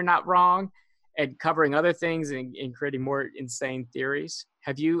for why you're not wrong, and covering other things and creating more insane theories.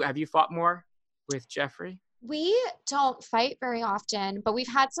 Have you fought more with Jeffrey? We don't fight very often, but we've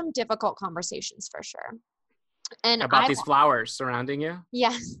had some difficult conversations for sure. And about these flowers surrounding you?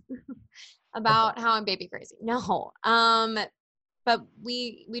 Yes. About how I'm baby crazy. No. But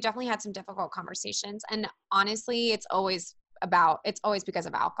we definitely had some difficult conversations, and honestly, it's always because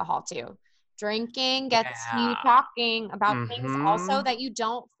of alcohol too. Drinking gets you talking about things also that you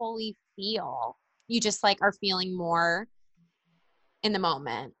don't fully feel. You just like are feeling more in the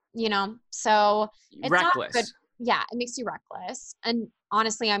moment, you know? So it's reckless. Not good. Yeah, it makes you reckless. And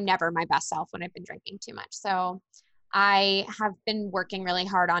honestly, I'm never my best self when I've been drinking too much. So I have been working really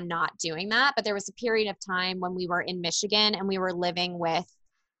hard on not doing that, but there was a period of time when we were in Michigan and we were living with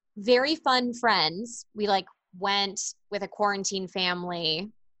very fun friends. We went with a quarantine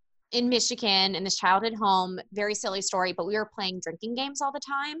family in Michigan in this childhood home, very silly story, but we were playing drinking games all the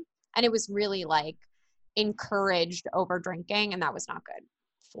time. And it was really encouraged over drinking, and that was not good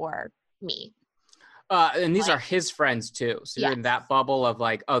for me. And these are his friends too. So you're in that bubble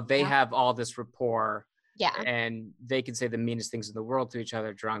of they have all this rapport. Yeah. And they can say the meanest things in the world to each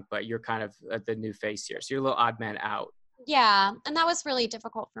other drunk, but you're kind of the new face here. So you're a little odd man out. Yeah. And that was really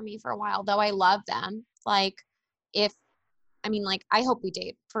difficult for me for a while, though I love them. I hope we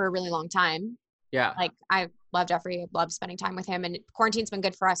date for a really long time. Yeah. I love Jeffrey. I love spending time with him. And quarantine's been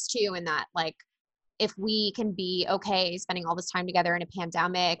good for us too, in that if we can be okay spending all this time together in a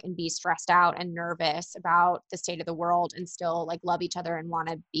pandemic and be stressed out and nervous about the state of the world and still love each other and want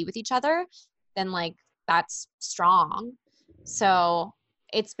to be with each other, then that's strong. So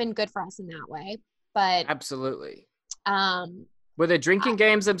it's been good for us in that way. But absolutely. Were the drinking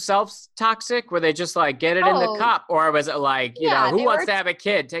games themselves toxic? Were they just get it in the cup, or was it who wants to have a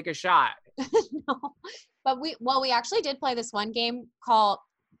kid? Take a shot. No. But we actually did play this one game called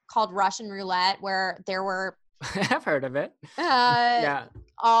Russian Roulette, where there were I've heard of it. It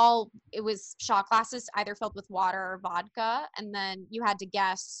was shot glasses either filled with water or vodka, and then you had to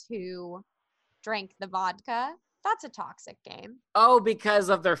guess who drank the vodka. That's a toxic game. Oh, because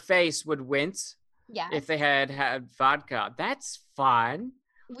of their face would wince? Yeah. If they had vodka. That's fun.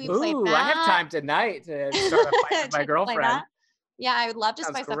 We played that. I have time tonight to start a fight with my girlfriend. Yeah, I would love to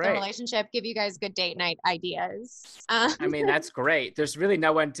spice up the relationship, give you guys good date night ideas. I mean, that's great. There's really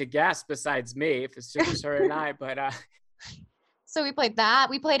no one to guess besides me, if it's just her and I, but So we played that.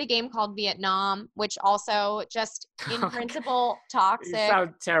 We played a game called Vietnam, which also just in principle toxic. You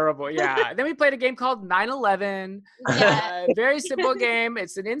sound terrible. Yeah. Then we played a game called 9/11. Yeah. Very simple game.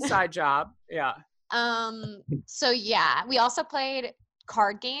 It's an inside job. Yeah. So yeah, we also played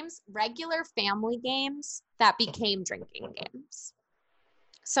card games, regular family games that became drinking games.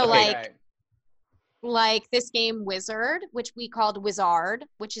 So like this game Wizard, which we called Wizard,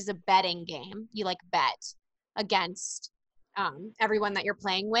 which is a betting game. You like bet against everyone that you're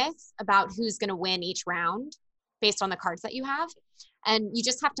playing with about who's going to win each round based on the cards that you have. And you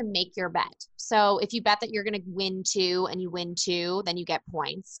just have to make your bet. So if you bet that you're going to win 2 and you win 2, then you get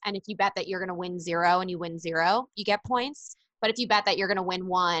points. And if you bet that you're going to win 0 and you win 0, you get points. But if you bet that you're going to win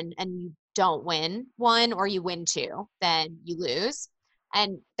 1 and you don't win 1 or you win 2, then you lose.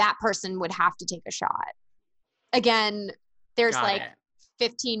 And that person would have to take a shot. Again, there's Got like it.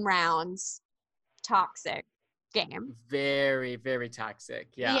 15 rounds. Toxic game. Very, very toxic.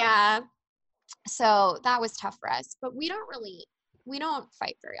 Yeah. Yeah. So that was tough for us. But we don't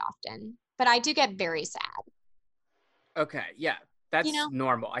fight very often. But I do get very sad. Okay. Yeah. That's You know,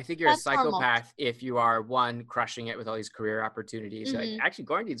 normal. I think you're a that's normal. psychopath if you are one crushing it with all these career opportunities. Mhm. Actually,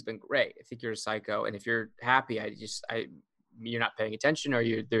 quarantine's been great. I think you're a psycho, and if you're happy, you're not paying attention, or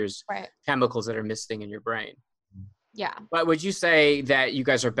there's Right. chemicals that are missing in your brain. Yeah. But would you say that you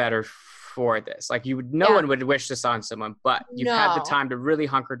guys are better for this? Like no Yeah. one would wish this on someone, but you've had the No. time to really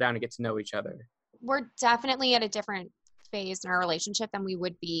hunker down and get to know each other. We're definitely at a different phase in our relationship than we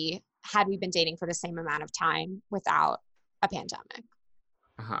would be had we been dating for the same amount of time without a pandemic.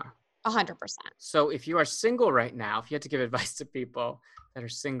 Uh-huh. 100%. So if you are single right now, if you had to give advice to people that are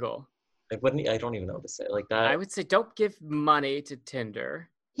single, I don't even know what to say like that. I would say don't give money to Tinder.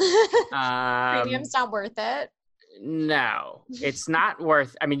 Premium's not worth it. No, it's not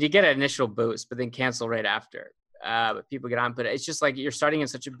worth. I mean, you get an initial boost, but then cancel right after. But people get on. But it's just like you're starting in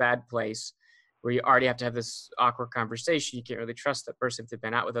such a bad place where you already have to have this awkward conversation. You can't really trust that person if they've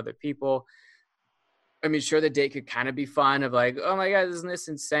been out with other people. I mean, sure, the date could kind of be fun of like, oh my God, isn't this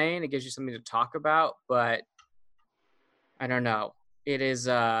insane? It gives you something to talk about, but I don't know.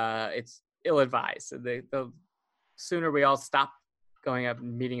 It's ill-advised. So the sooner we all stop going up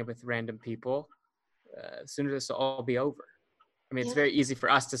and meeting up with random people, sooner this will all be over. I mean, it's very easy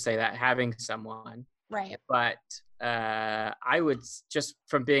for us to say that, having someone. Right. But I would, just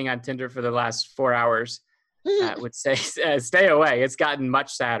from being on Tinder for the last 4 hours, would say stay away. It's gotten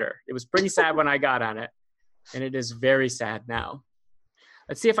much sadder. It was pretty sad when I got on it, and it is very sad now.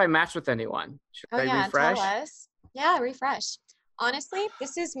 Let's see if I match with anyone. Should I refresh? Tell us. Yeah, refresh. Honestly,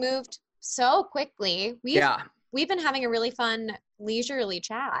 this has moved so quickly. We've been having a really fun leisurely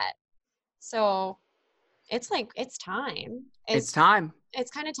chat. So it's time. It's time.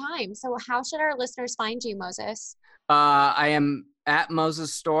 It's kind of time. So how should our listeners find you, Moses? I am at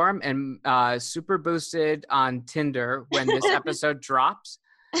Moses Storm and super boosted on Tinder when this episode drops.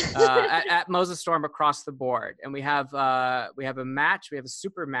 At Moses Storm across the board, and we have a match. We have a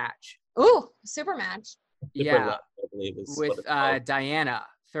super match. Ooh, super match. Yeah, I believe is with Diana,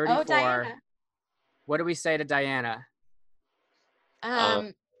 34. Oh, Diana. What do we say to Diana?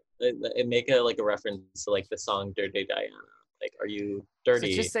 It make a reference to like the song "Dirty Diana." Like, are you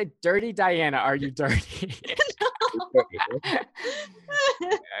dirty? So just say "Dirty Diana." Are you dirty?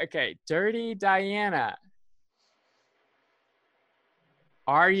 Okay, Dirty Diana.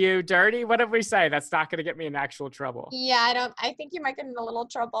 Are you dirty? What did we say? That's not going to get me in actual trouble. Yeah, I think you might get in a little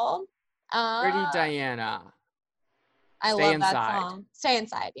trouble. Dirty Diana. I Stay love inside. that song. Stay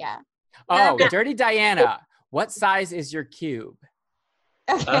inside, yeah. Oh, Dirty Diana. What size is your cube?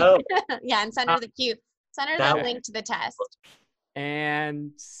 Oh. Yeah, and send her the cube. Send her the link to the test.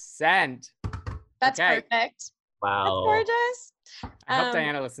 And send. That's okay. perfect. Wow. That's gorgeous. I hope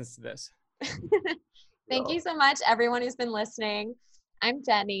Diana listens to this. Thank you so much, everyone who's been listening. I'm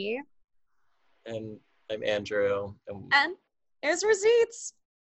Jenny. And I'm Andrew. And here's receipts.